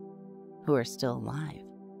 who are still alive.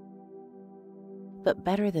 But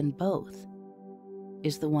better than both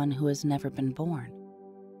is the one who has never been born,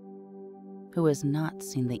 who has not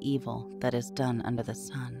seen the evil that is done under the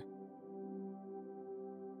sun.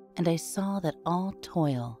 And I saw that all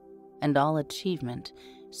toil and all achievement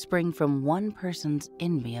spring from one person's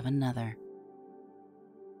envy of another.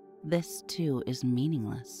 This too is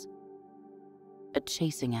meaningless, a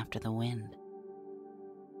chasing after the wind.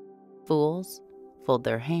 Fools fold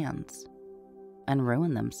their hands and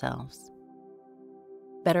ruin themselves.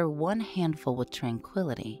 Better one handful with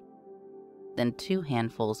tranquility than 2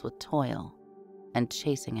 handfuls with toil and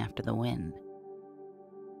chasing after the wind.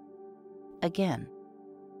 Again,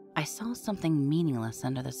 I saw something meaningless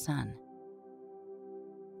under the sun.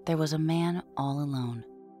 There was a man all alone.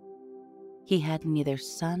 He had neither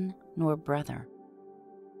son nor brother.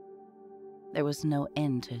 There was no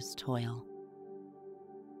end to his toil.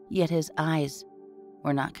 Yet his eyes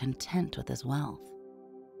were not content with his wealth.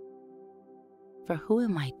 For who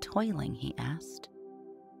am I toiling, he asked,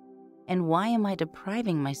 and why am I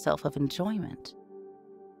depriving myself of enjoyment?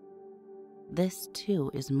 This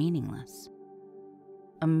too is meaningless,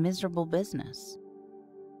 a miserable business.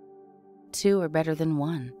 2 are better than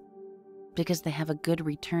 1, because they have a good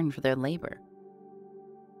return for their labor.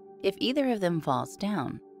 If either of them falls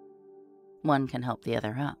down, one can help the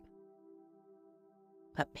other up.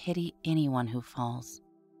 But pity anyone who falls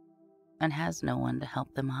and has no one to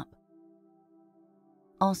help them up.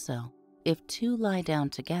 Also, if 2 lie down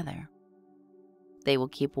together, they will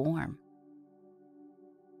keep warm.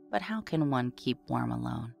 But how can one keep warm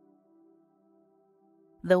alone?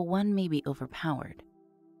 Though one may be overpowered,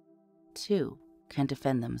 two can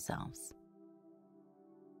defend themselves.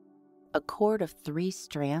 A cord of 3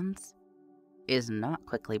 strands is not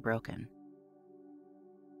quickly broken.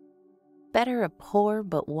 Better a poor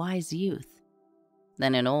but wise youth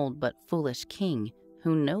than an old but foolish king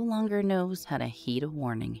who no longer knows how to heed a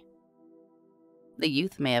warning. The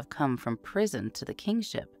youth may have come from prison to the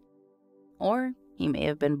kingship, or he may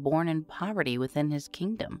have been born in poverty within his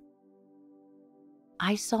kingdom.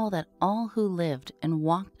 I saw that all who lived and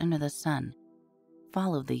walked under the sun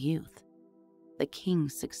followed the youth, the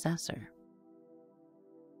king's successor.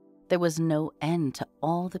 There was no end to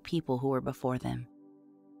all the people who were before them.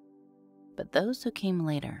 But those who came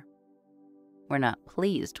later were not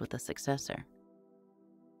pleased with the successor.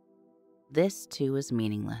 This too is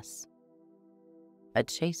meaningless, a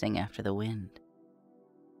chasing after the wind.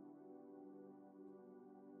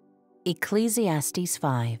 Ecclesiastes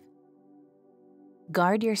 5.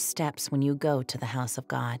 Guard your steps when you go to the house of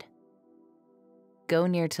God. Go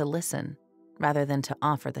near to listen rather than to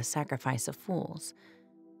offer the sacrifice of fools,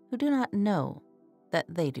 who do not know that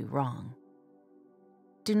they do wrong.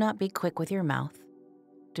 Do not be quick with your mouth.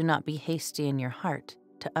 Do not be hasty in your heart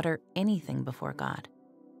to utter anything before God.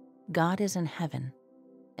 God is in heaven,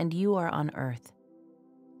 and you are on earth,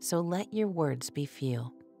 so let your words be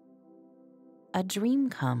few. A dream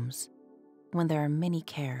comes when there are many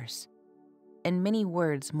cares, and many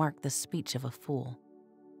words mark the speech of a fool.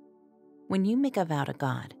 When you make a vow to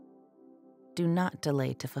God, do not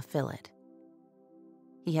delay to fulfill it.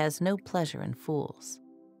 He has no pleasure in fools.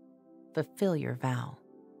 Fulfill your vow.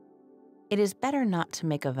 It is better not to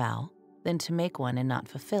make a vow than to make one and not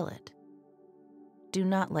fulfill it. Do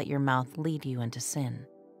not let your mouth lead you into sin.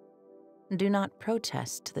 Do not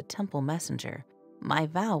protest to the temple messenger, "My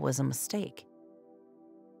vow was a mistake."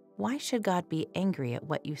 Why should God be angry at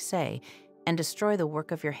what you say and destroy the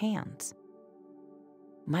work of your hands?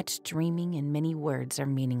 Much dreaming and many words are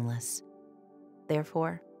meaningless.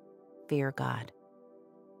 Therefore, fear God.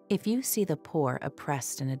 If you see the poor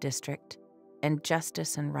oppressed in a district and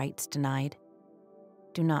justice and rights denied,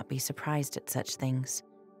 do not be surprised at such things,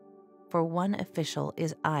 for one official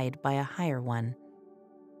is eyed by a higher one,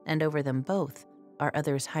 and over them both are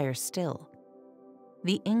others higher still.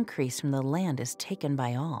 The increase from the land is taken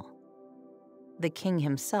by all. The king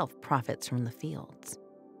himself profits from the fields.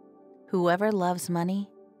 Whoever loves money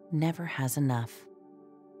never has enough.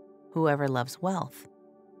 Whoever loves wealth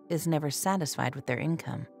is never satisfied with their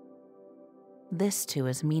income. This too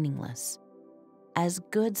is meaningless. As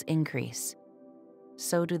goods increase,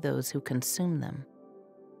 so do those who consume them.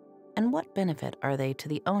 And what benefit are they to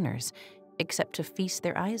the owners except to feast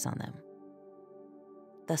their eyes on them?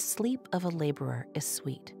 The sleep of a laborer is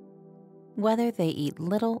sweet, whether they eat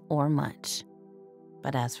little or much.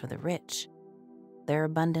 But as for the rich, their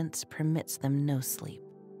abundance permits them no sleep.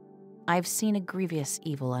 I've seen a grievous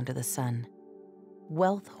evil under the sun,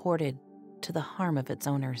 wealth hoarded to the harm of its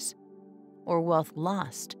owners, or wealth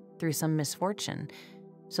lost through some misfortune,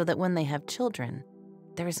 so that when they have children,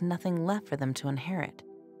 there is nothing left for them to inherit.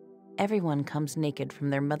 Everyone comes naked from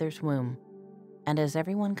their mother's womb, and as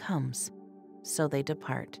everyone comes, so they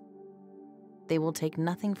depart. They will take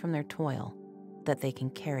nothing from their toil that they can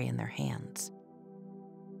carry in their hands.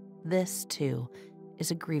 This, too,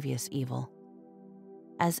 is a grievous evil.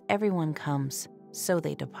 As everyone comes, so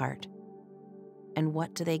they depart. And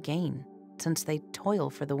what do they gain, since they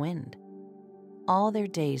toil for the wind? All their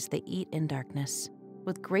days they eat in darkness,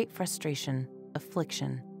 with great frustration,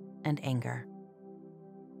 affliction, and anger.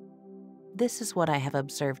 This is what I have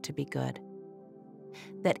observed to be good,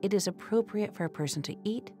 that it is appropriate for a person to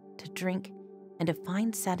eat, to drink, and to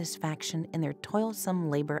find satisfaction in their toilsome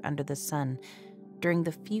labor under the sun during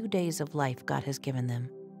the few days of life God has given them,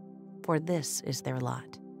 for this is their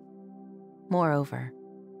lot. Moreover,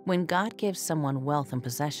 when God gives someone wealth and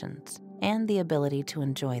possessions and the ability to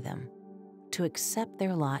enjoy them, to accept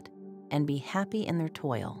their lot and be happy in their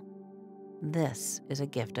toil, this is a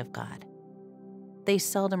gift of God. They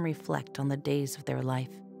seldom reflect on the days of their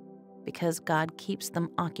life, because God keeps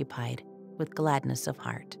them occupied with gladness of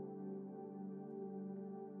heart.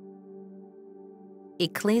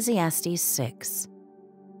 Ecclesiastes 6.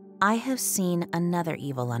 I have seen another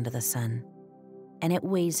evil under the sun, and it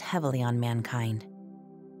weighs heavily on mankind.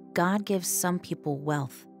 God gives some people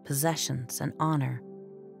wealth, possessions, and honor,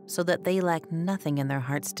 so that they lack nothing in their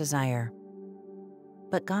heart's desire.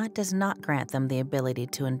 But God does not grant them the ability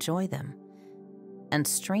to enjoy them, and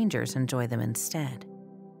strangers enjoy them instead.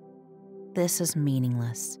 This is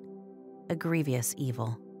meaningless, a grievous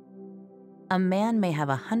evil. A man may have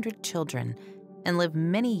 100 children and live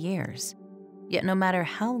many years, yet no matter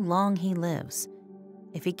how long he lives,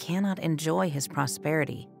 if he cannot enjoy his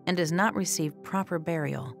prosperity and does not receive proper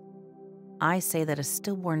burial, I say that a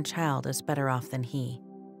stillborn child is better off than he.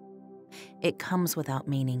 It comes without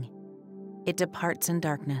meaning. It departs in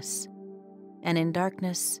darkness, and in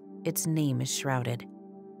darkness its name is shrouded.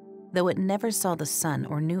 Though it never saw the sun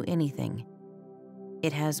or knew anything,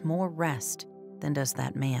 it has more rest than does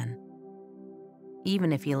that man.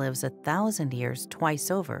 Even if he lives 1,000 years twice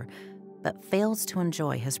over, but fails to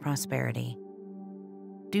enjoy his prosperity.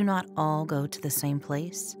 Do not all go to the same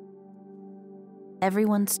place?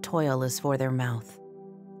 Everyone's toil is for their mouth,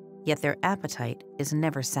 yet their appetite is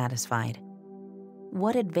never satisfied.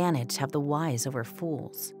 What advantage have the wise over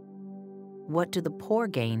fools? What do the poor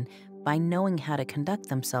gain by knowing how to conduct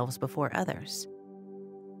themselves before others?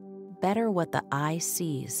 Better what the eye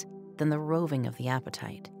sees than the roving of the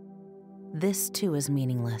appetite. This too is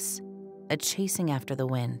meaningless, a chasing after the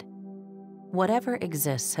wind. Whatever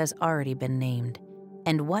exists has already been named,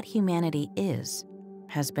 and what humanity is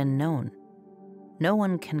has been known. No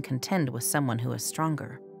one can contend with someone who is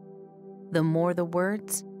stronger. The more the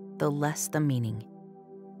words, the less the meaning.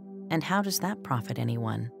 And how does that profit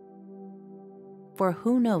anyone? For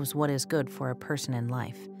who knows what is good for a person in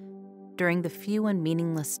life during the few and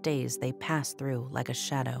meaningless days they pass through like a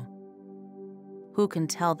shadow? Who can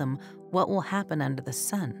tell them what will happen under the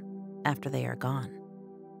sun after they are gone?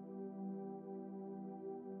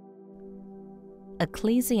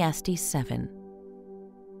 Ecclesiastes 7.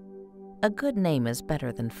 A good name is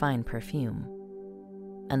better than fine perfume,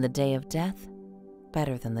 and the day of death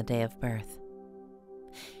better than the day of birth.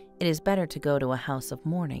 It is better to go to a house of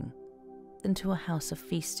mourning than to a house of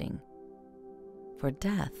feasting, for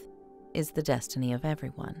death is the destiny of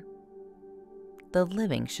everyone. The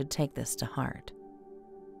living should take this to heart.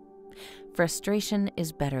 Frustration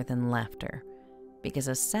is better than laughter, because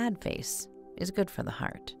a sad face is good for the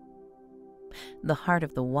heart. The heart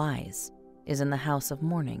of the wise is in the house of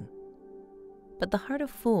mourning, but the heart of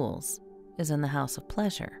fools is in the house of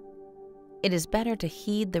pleasure. It is better to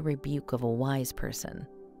heed the rebuke of a wise person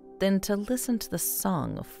than to listen to the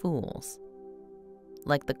song of fools.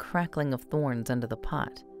 Like the crackling of thorns under the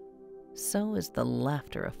pot, so is the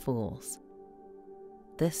laughter of fools.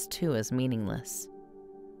 This too is meaningless.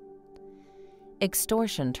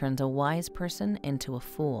 Extortion turns a wise person into a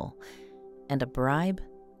fool, and a bribe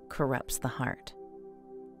corrupts the heart.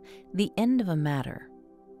 The end of a matter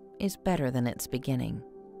is better than its beginning,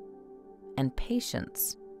 and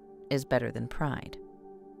patience is better than pride.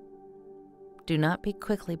 Do not be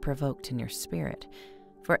quickly provoked in your spirit,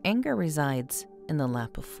 for anger resides in the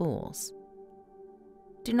lap of fools.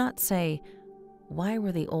 Do not say, "Why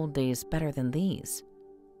were the old days better than these?"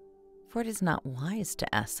 For it is not wise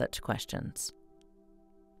to ask such questions.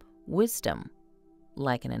 Wisdom,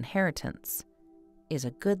 like an inheritance, is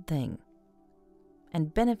a good thing,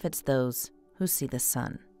 and benefits those who see the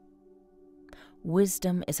sun.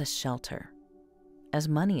 Wisdom is a shelter, as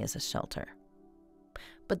money is a shelter.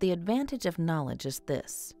 But the advantage of knowledge is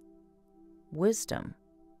this: wisdom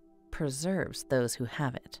preserves those who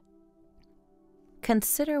have it.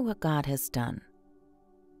 Consider what God has done.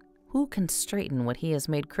 Who can straighten what he has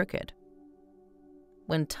made crooked?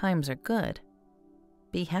 When times are good,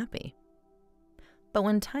 be happy. But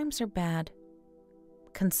when times are bad,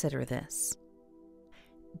 consider this: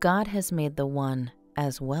 God has made the one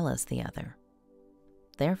as well as the other.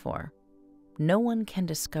 Therefore, no one can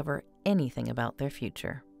discover anything about their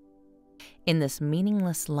future. In this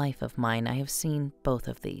meaningless life of mine, I have seen both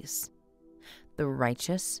of these: the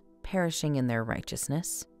righteous perishing in their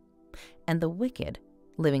righteousness, and the wicked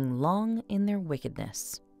living long in their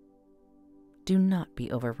wickedness. Do not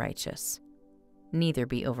be over-righteous, neither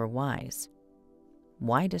be over-wise.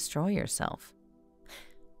 Why destroy yourself?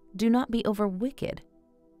 Do not be over-wicked,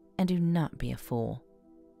 and do not be a fool.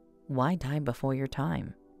 Why die before your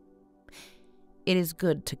time? It is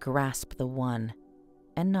good to grasp the one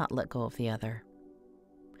and not let go of the other.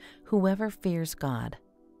 Whoever fears God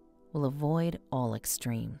will avoid all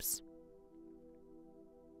extremes.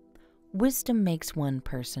 Wisdom makes one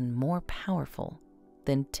person more powerful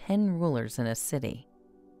than 10 rulers in a city.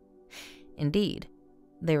 Indeed,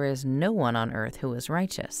 there is no one on earth who is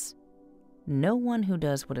righteous, no one who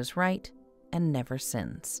does what is right and never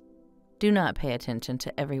sins. Do not pay attention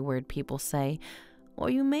to every word people say, or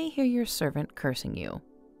you may hear your servant cursing you,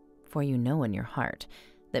 for you know in your heart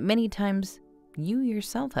that many times you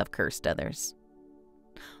yourself have cursed others.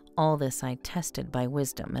 All this I tested by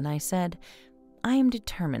wisdom, and I said, I am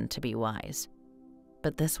determined to be wise.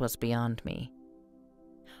 But this was beyond me.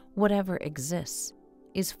 Whatever exists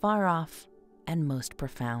is far off and most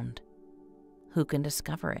profound. Who can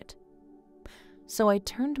discover it? So I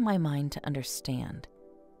turned my mind to understand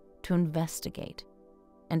to investigate,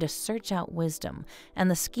 and to search out wisdom and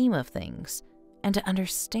the scheme of things, and to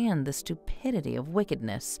understand the stupidity of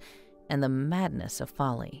wickedness and the madness of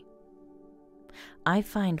folly. I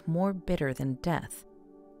find more bitter than death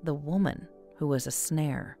the woman who is a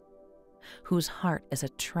snare, whose heart is a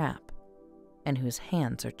trap, and whose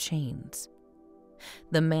hands are chains.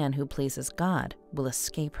 The man who pleases God will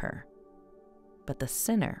escape her, but the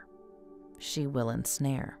sinner she will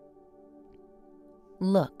ensnare.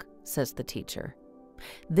 Look, says the teacher,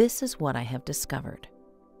 this is what I have discovered.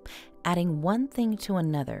 Adding one thing to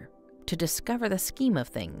another to discover the scheme of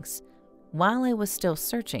things, while I was still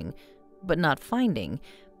searching, but not finding,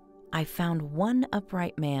 I found one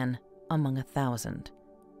upright man among 1,000,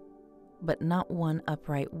 but not one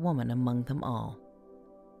upright woman among them all.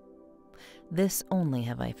 This only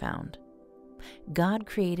have I found. God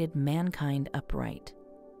created mankind upright,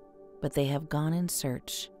 but they have gone in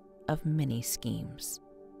search of many schemes.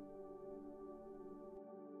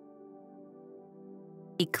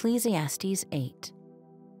 Ecclesiastes 8.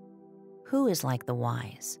 Who is like the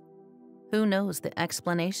wise? Who knows the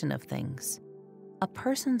explanation of things? A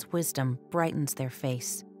person's wisdom brightens their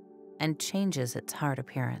face and changes its hard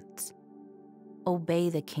appearance. Obey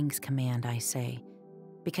the king's command, I say,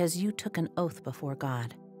 because you took an oath before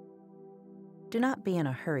God. Do not be in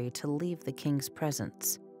a hurry to leave the king's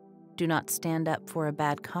presence. Do not stand up for a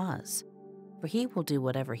bad cause, for he will do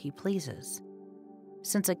whatever he pleases.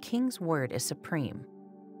 Since a king's word is supreme,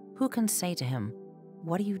 who can say to him,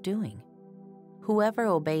 "What are you doing?" Whoever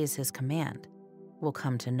obeys his command will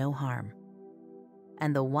come to no harm,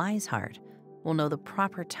 and the wise heart will know the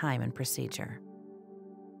proper time and procedure.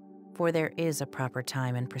 For there is a proper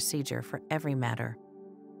time and procedure for every matter,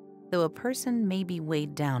 though a person may be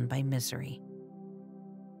weighed down by misery.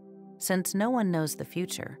 Since no one knows the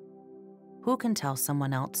future, who can tell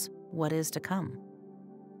someone else what is to come?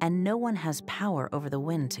 And no one has power over the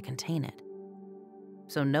wind to contain it.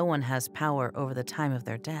 So no one has power over the time of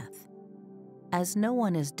their death. As no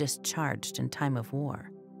one is discharged in time of war,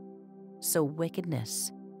 so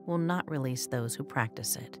wickedness will not release those who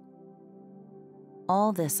practice it.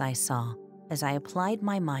 All this I saw as I applied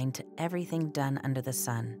my mind to everything done under the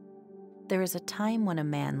sun. There is a time when a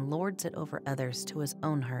man lords it over others to his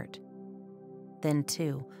own hurt. Then,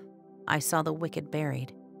 too, I saw the wicked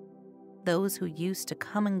buried, those who used to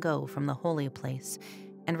come and go from the holy place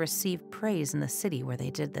and receive praise in the city where they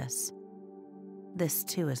did this. This,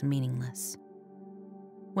 too, is meaningless.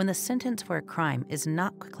 When the sentence for a crime is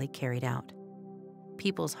not quickly carried out,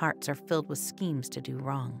 people's hearts are filled with schemes to do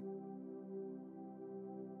wrong.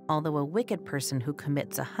 Although a wicked person who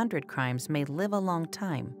commits 100 crimes may live a long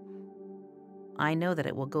time, I know that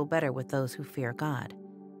it will go better with those who fear God,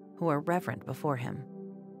 who are reverent before him.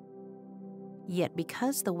 Yet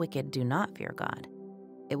because the wicked do not fear God,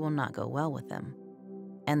 it will not go well with them,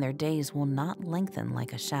 and their days will not lengthen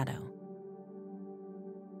like a shadow.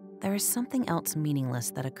 There is something else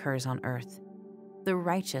meaningless that occurs on earth: the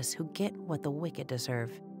righteous who get what the wicked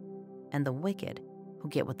deserve, and the wicked who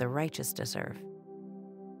get what the righteous deserve.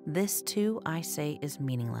 This too, I say, is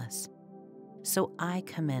meaningless. So I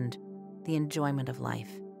commend the enjoyment of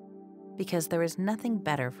life, because there is nothing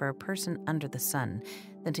better for a person under the sun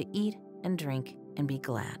than to eat and drink and be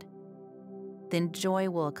glad. Then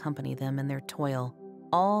joy will accompany them in their toil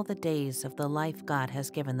all the days of the life God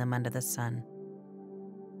has given them under the sun.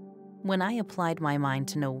 When I applied my mind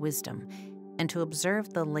to know wisdom and to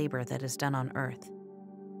observe the labor that is done on earth,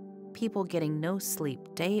 people getting no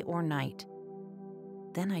sleep day or night,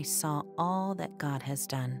 then I saw all that God has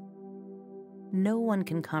done. No one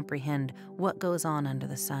can comprehend what goes on under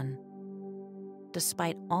the sun.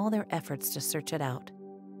 Despite all their efforts to search it out,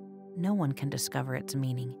 no one can discover its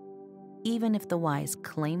meaning. Even if the wise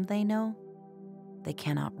claim they know, they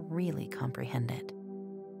cannot really comprehend it.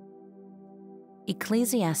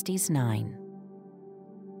 Ecclesiastes 9.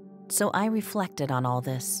 So I reflected on all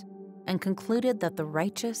this and concluded that the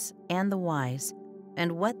righteous and the wise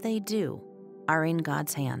and what they do are in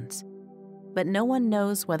God's hands, but no one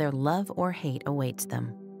knows whether love or hate awaits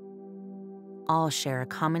them. All share a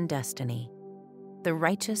common destiny: the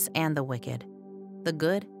righteous and the wicked, the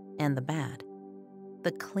good and the bad,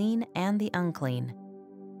 the clean and the unclean,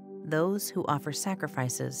 those who offer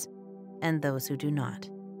sacrifices and those who do not.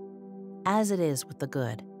 As it is with the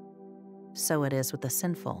good, so it is with the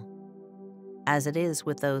sinful. As it is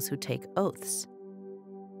with those who take oaths,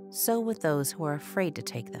 so with those who are afraid to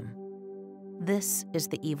take them. This is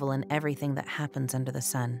the evil in everything that happens under the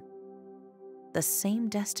sun. The same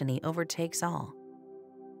destiny overtakes all.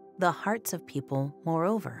 The hearts of people,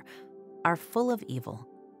 moreover, are full of evil,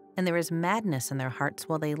 and there is madness in their hearts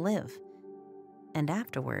while they live. and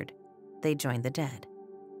afterward they join the dead.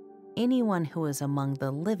 Anyone who is among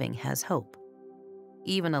the living has hope.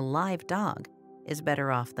 Even a live dog is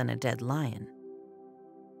better off than a dead lion.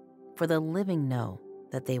 For the living know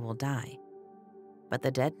that they will die, but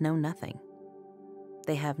the dead know nothing.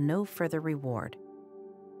 They have no further reward,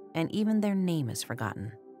 and even their name is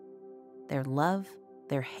forgotten. Their love,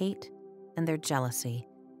 their hate, and their jealousy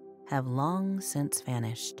have long since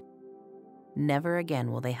vanished. Never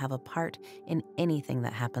again will they have a part in anything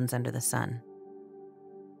that happens under the sun.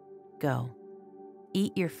 Go,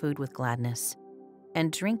 eat your food with gladness,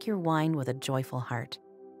 and drink your wine with a joyful heart,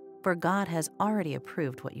 for God has already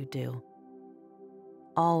approved what you do.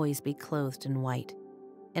 Always be clothed in white,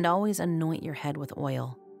 and always anoint your head with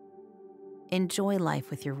oil. Enjoy life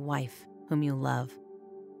with your wife, whom you love,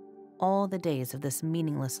 all the days of this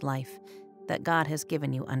meaningless life that God has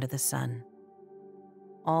given you under the sun.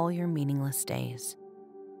 All your meaningless days.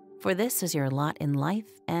 For this is your lot in life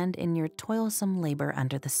and in your toilsome labor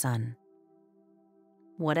under the sun.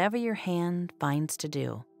 Whatever your hand finds to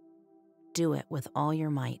do, do it with all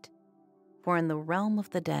your might. For in the realm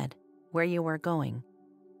of the dead, where you are going,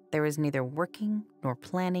 there is neither working, nor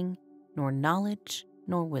planning, nor knowledge,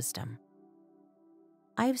 nor wisdom.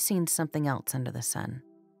 I have seen something else under the sun.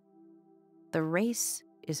 The race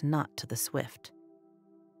is not to the swift,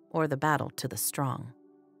 or the battle to the strong.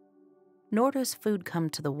 Nor does food come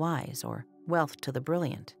to the wise, or wealth to the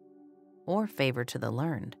brilliant, or favor to the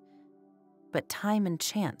learned, but time and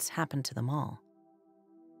chance happen to them all.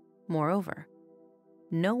 Moreover,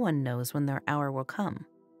 no one knows when their hour will come.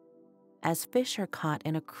 As fish are caught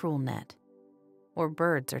in a cruel net, or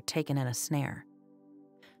birds are taken in a snare,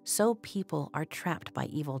 so people are trapped by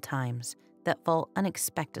evil times that fall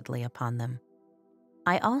unexpectedly upon them.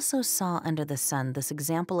 I also saw under the sun this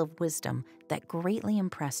example of wisdom that greatly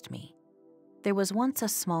impressed me. There was once a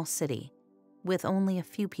small city with only a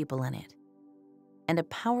few people in it, and a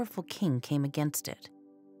powerful king came against it,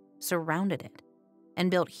 surrounded it,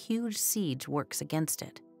 and built huge siege works against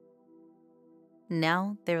it.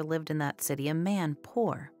 Now there lived in that city a man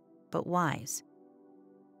poor but wise,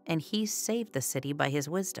 and he saved the city by his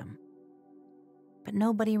wisdom. But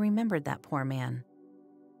nobody remembered that poor man.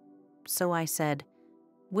 So I said,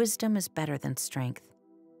 wisdom is better than strength.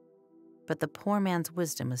 But the poor man's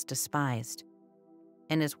wisdom is despised,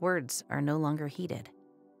 and his words are no longer heeded.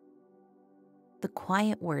 The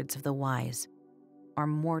quiet words of the wise are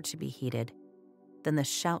more to be heeded than the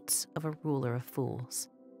shouts of a ruler of fools.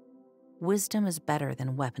 Wisdom is better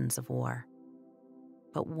than weapons of war,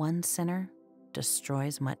 but one sinner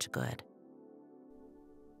destroys much good.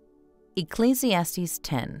 Ecclesiastes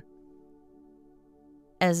 10.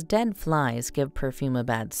 As dead flies give perfume a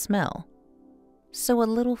bad smell, so a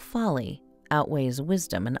little folly outweighs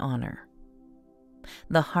wisdom and honor.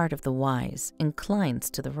 The heart of the wise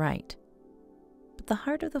inclines to the right, but the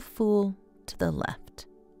heart of the fool to the left.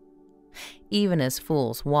 Even as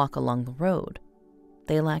fools walk along the road,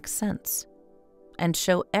 they lack sense and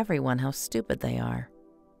show everyone how stupid they are.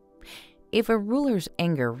 If a ruler's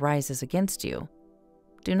anger rises against you,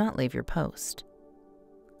 do not leave your post.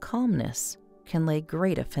 Calmness can lay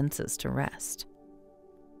great offenses to rest.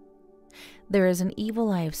 There is an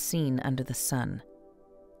evil I have seen under the sun,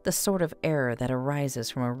 the sort of error that arises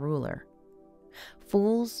from a ruler.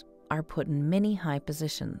 Fools are put in many high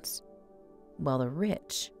positions, while the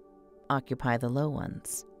rich occupy the low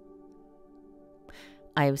ones.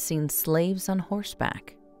 I have seen slaves on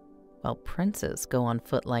horseback, while princes go on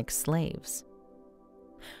foot like slaves.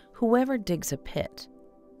 Whoever digs a pit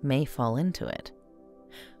may fall into it.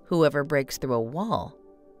 Whoever breaks through a wall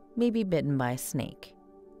may be bitten by a snake.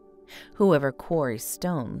 Whoever quarries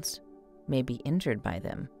stones may be injured by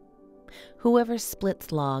them. Whoever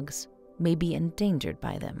splits logs may be endangered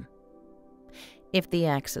by them. If the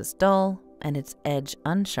axe is dull and its edge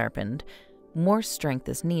unsharpened, more strength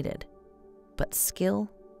is needed, but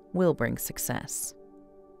skill will bring success.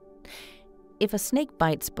 If a snake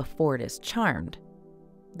bites before it is charmed,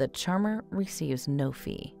 the charmer receives no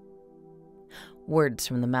fee. Words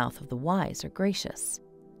from the mouth of the wise are gracious,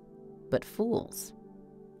 but fools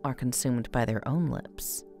are consumed by their own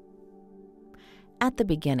lips. At the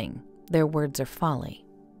beginning, their words are folly.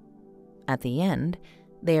 At the end,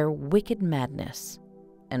 they are wicked madness,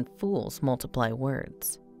 and fools multiply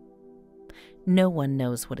words. No one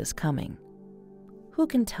knows what is coming. Who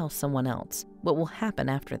can tell someone else what will happen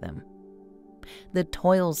after them? The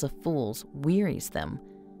toils of fools wearies them.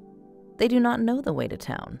 They do not know the way to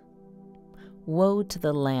town. Woe to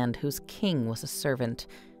the land whose king was a servant,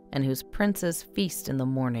 and whose princes feast in the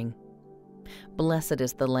morning. Blessed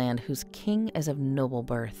is the land whose king is of noble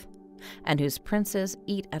birth, and whose princes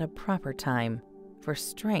eat at a proper time, for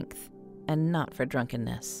strength and not for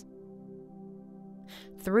drunkenness.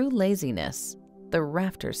 Through laziness, the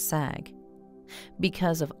rafters sag.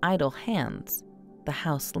 Because of idle hands, the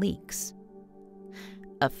house leaks.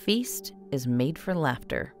 A feast is made for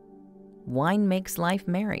laughter. Wine makes life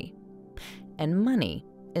merry. And money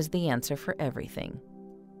is the answer for everything.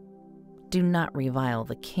 Do not revile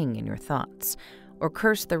the king in your thoughts, or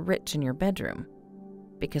curse the rich in your bedroom,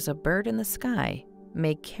 because a bird in the sky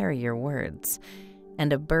may carry your words,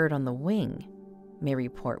 and a bird on the wing may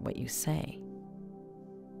report what you say.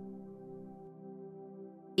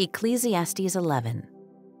 Ecclesiastes 11.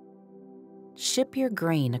 Ship your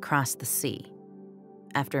grain across the sea.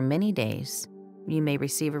 After many days, you may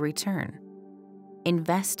receive a return.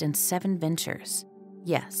 Invest in 7 ventures,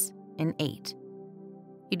 yes, in 8.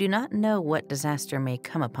 You do not know what disaster may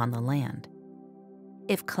come upon the land.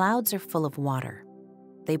 If clouds are full of water,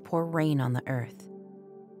 they pour rain on the earth.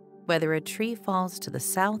 Whether a tree falls to the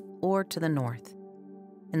south or to the north,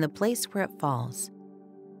 in the place where it falls,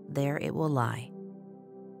 there it will lie.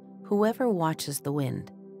 Whoever watches the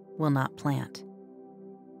wind will not plant.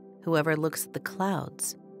 Whoever looks at the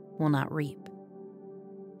clouds will not reap.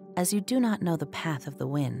 As you do not know the path of the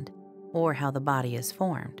wind, or how the body is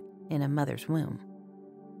formed in a mother's womb,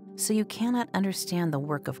 so you cannot understand the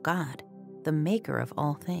work of God, the maker of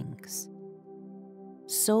all things.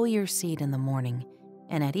 Sow your seed in the morning,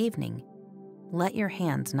 and at evening let your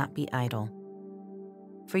hands not be idle.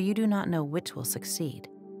 For you do not know which will succeed,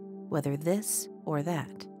 whether this or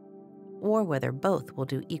that, or whether both will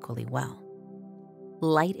do equally well.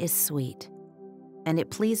 Light is sweet, and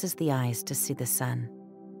it pleases the eyes to see the sun.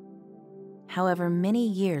 However many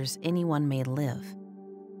years anyone may live,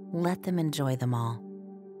 let them enjoy them all.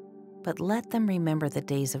 But let them remember the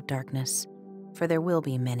days of darkness, for there will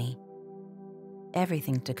be many.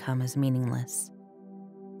 Everything to come is meaningless.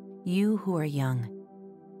 You who are young,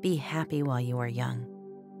 be happy while you are young,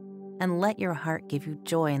 and let your heart give you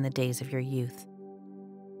joy in the days of your youth.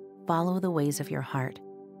 Follow the ways of your heart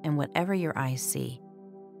and whatever your eyes see.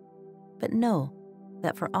 But know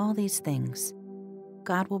that for all these things,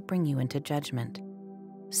 God will bring you into judgment.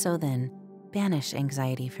 So then, banish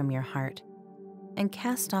anxiety from your heart and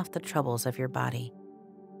cast off the troubles of your body,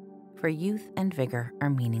 for youth and vigor are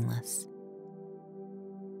meaningless.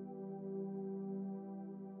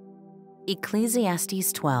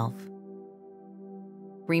 Ecclesiastes 12.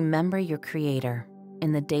 Remember your Creator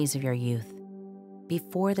in the days of your youth,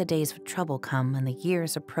 before the days of trouble come and the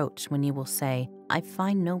years approach when you will say, I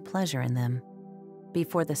find no pleasure in them,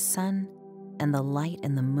 before the sun and the light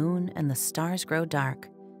and the moon and the stars grow dark,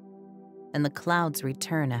 and the clouds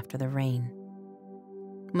return after the rain.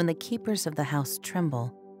 When the keepers of the house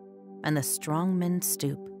tremble, and the strong men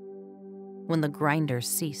stoop, when the grinders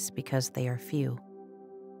cease because they are few,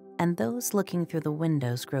 and those looking through the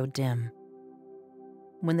windows grow dim,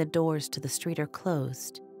 when the doors to the street are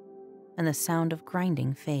closed, and the sound of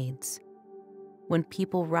grinding fades, when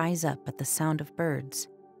people rise up at the sound of birds,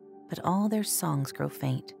 but all their songs grow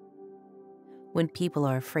faint, when people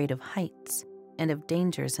are afraid of heights and of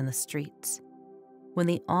dangers in the streets, when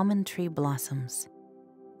the almond tree blossoms,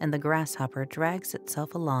 and the grasshopper drags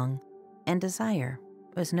itself along, and desire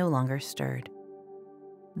is no longer stirred.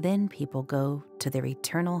 Then people go to their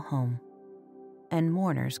eternal home, and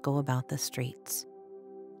mourners go about the streets.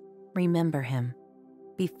 Remember him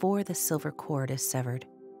before the silver cord is severed,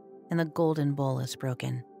 and the golden bowl is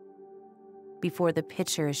broken, before the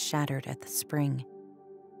pitcher is shattered at the spring,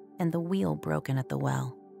 and the wheel broken at the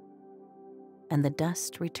well, and the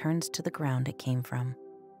dust returns to the ground it came from,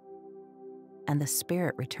 and the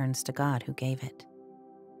spirit returns to God who gave it.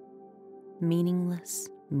 Meaningless,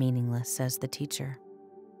 meaningless, says the teacher.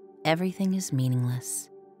 Everything is meaningless.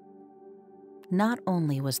 Not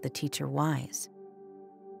only was the teacher wise,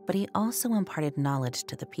 but he also imparted knowledge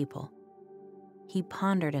to the people. He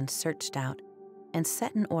pondered and searched out and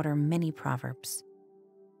set in order many proverbs.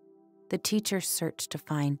 The teacher searched to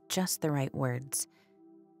find just the right words,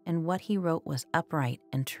 and what he wrote was upright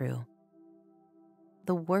and true.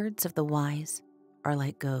 The words of the wise are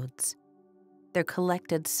like goads, their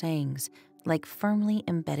collected sayings like firmly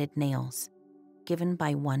embedded nails, given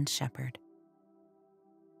by one shepherd.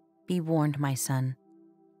 Be warned, my son,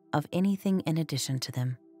 of anything in addition to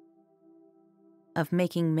them. Of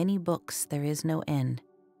making many books there is no end,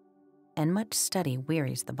 and much study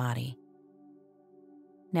wearies the body.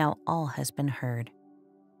 Now all has been heard.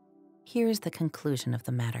 Here is the conclusion of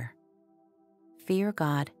the matter. Fear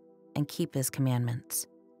God and keep his commandments,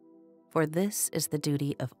 for this is the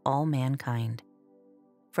duty of all mankind.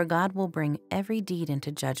 For God will bring every deed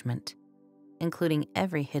into judgment, including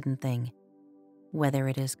every hidden thing, whether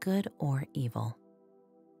it is good or evil.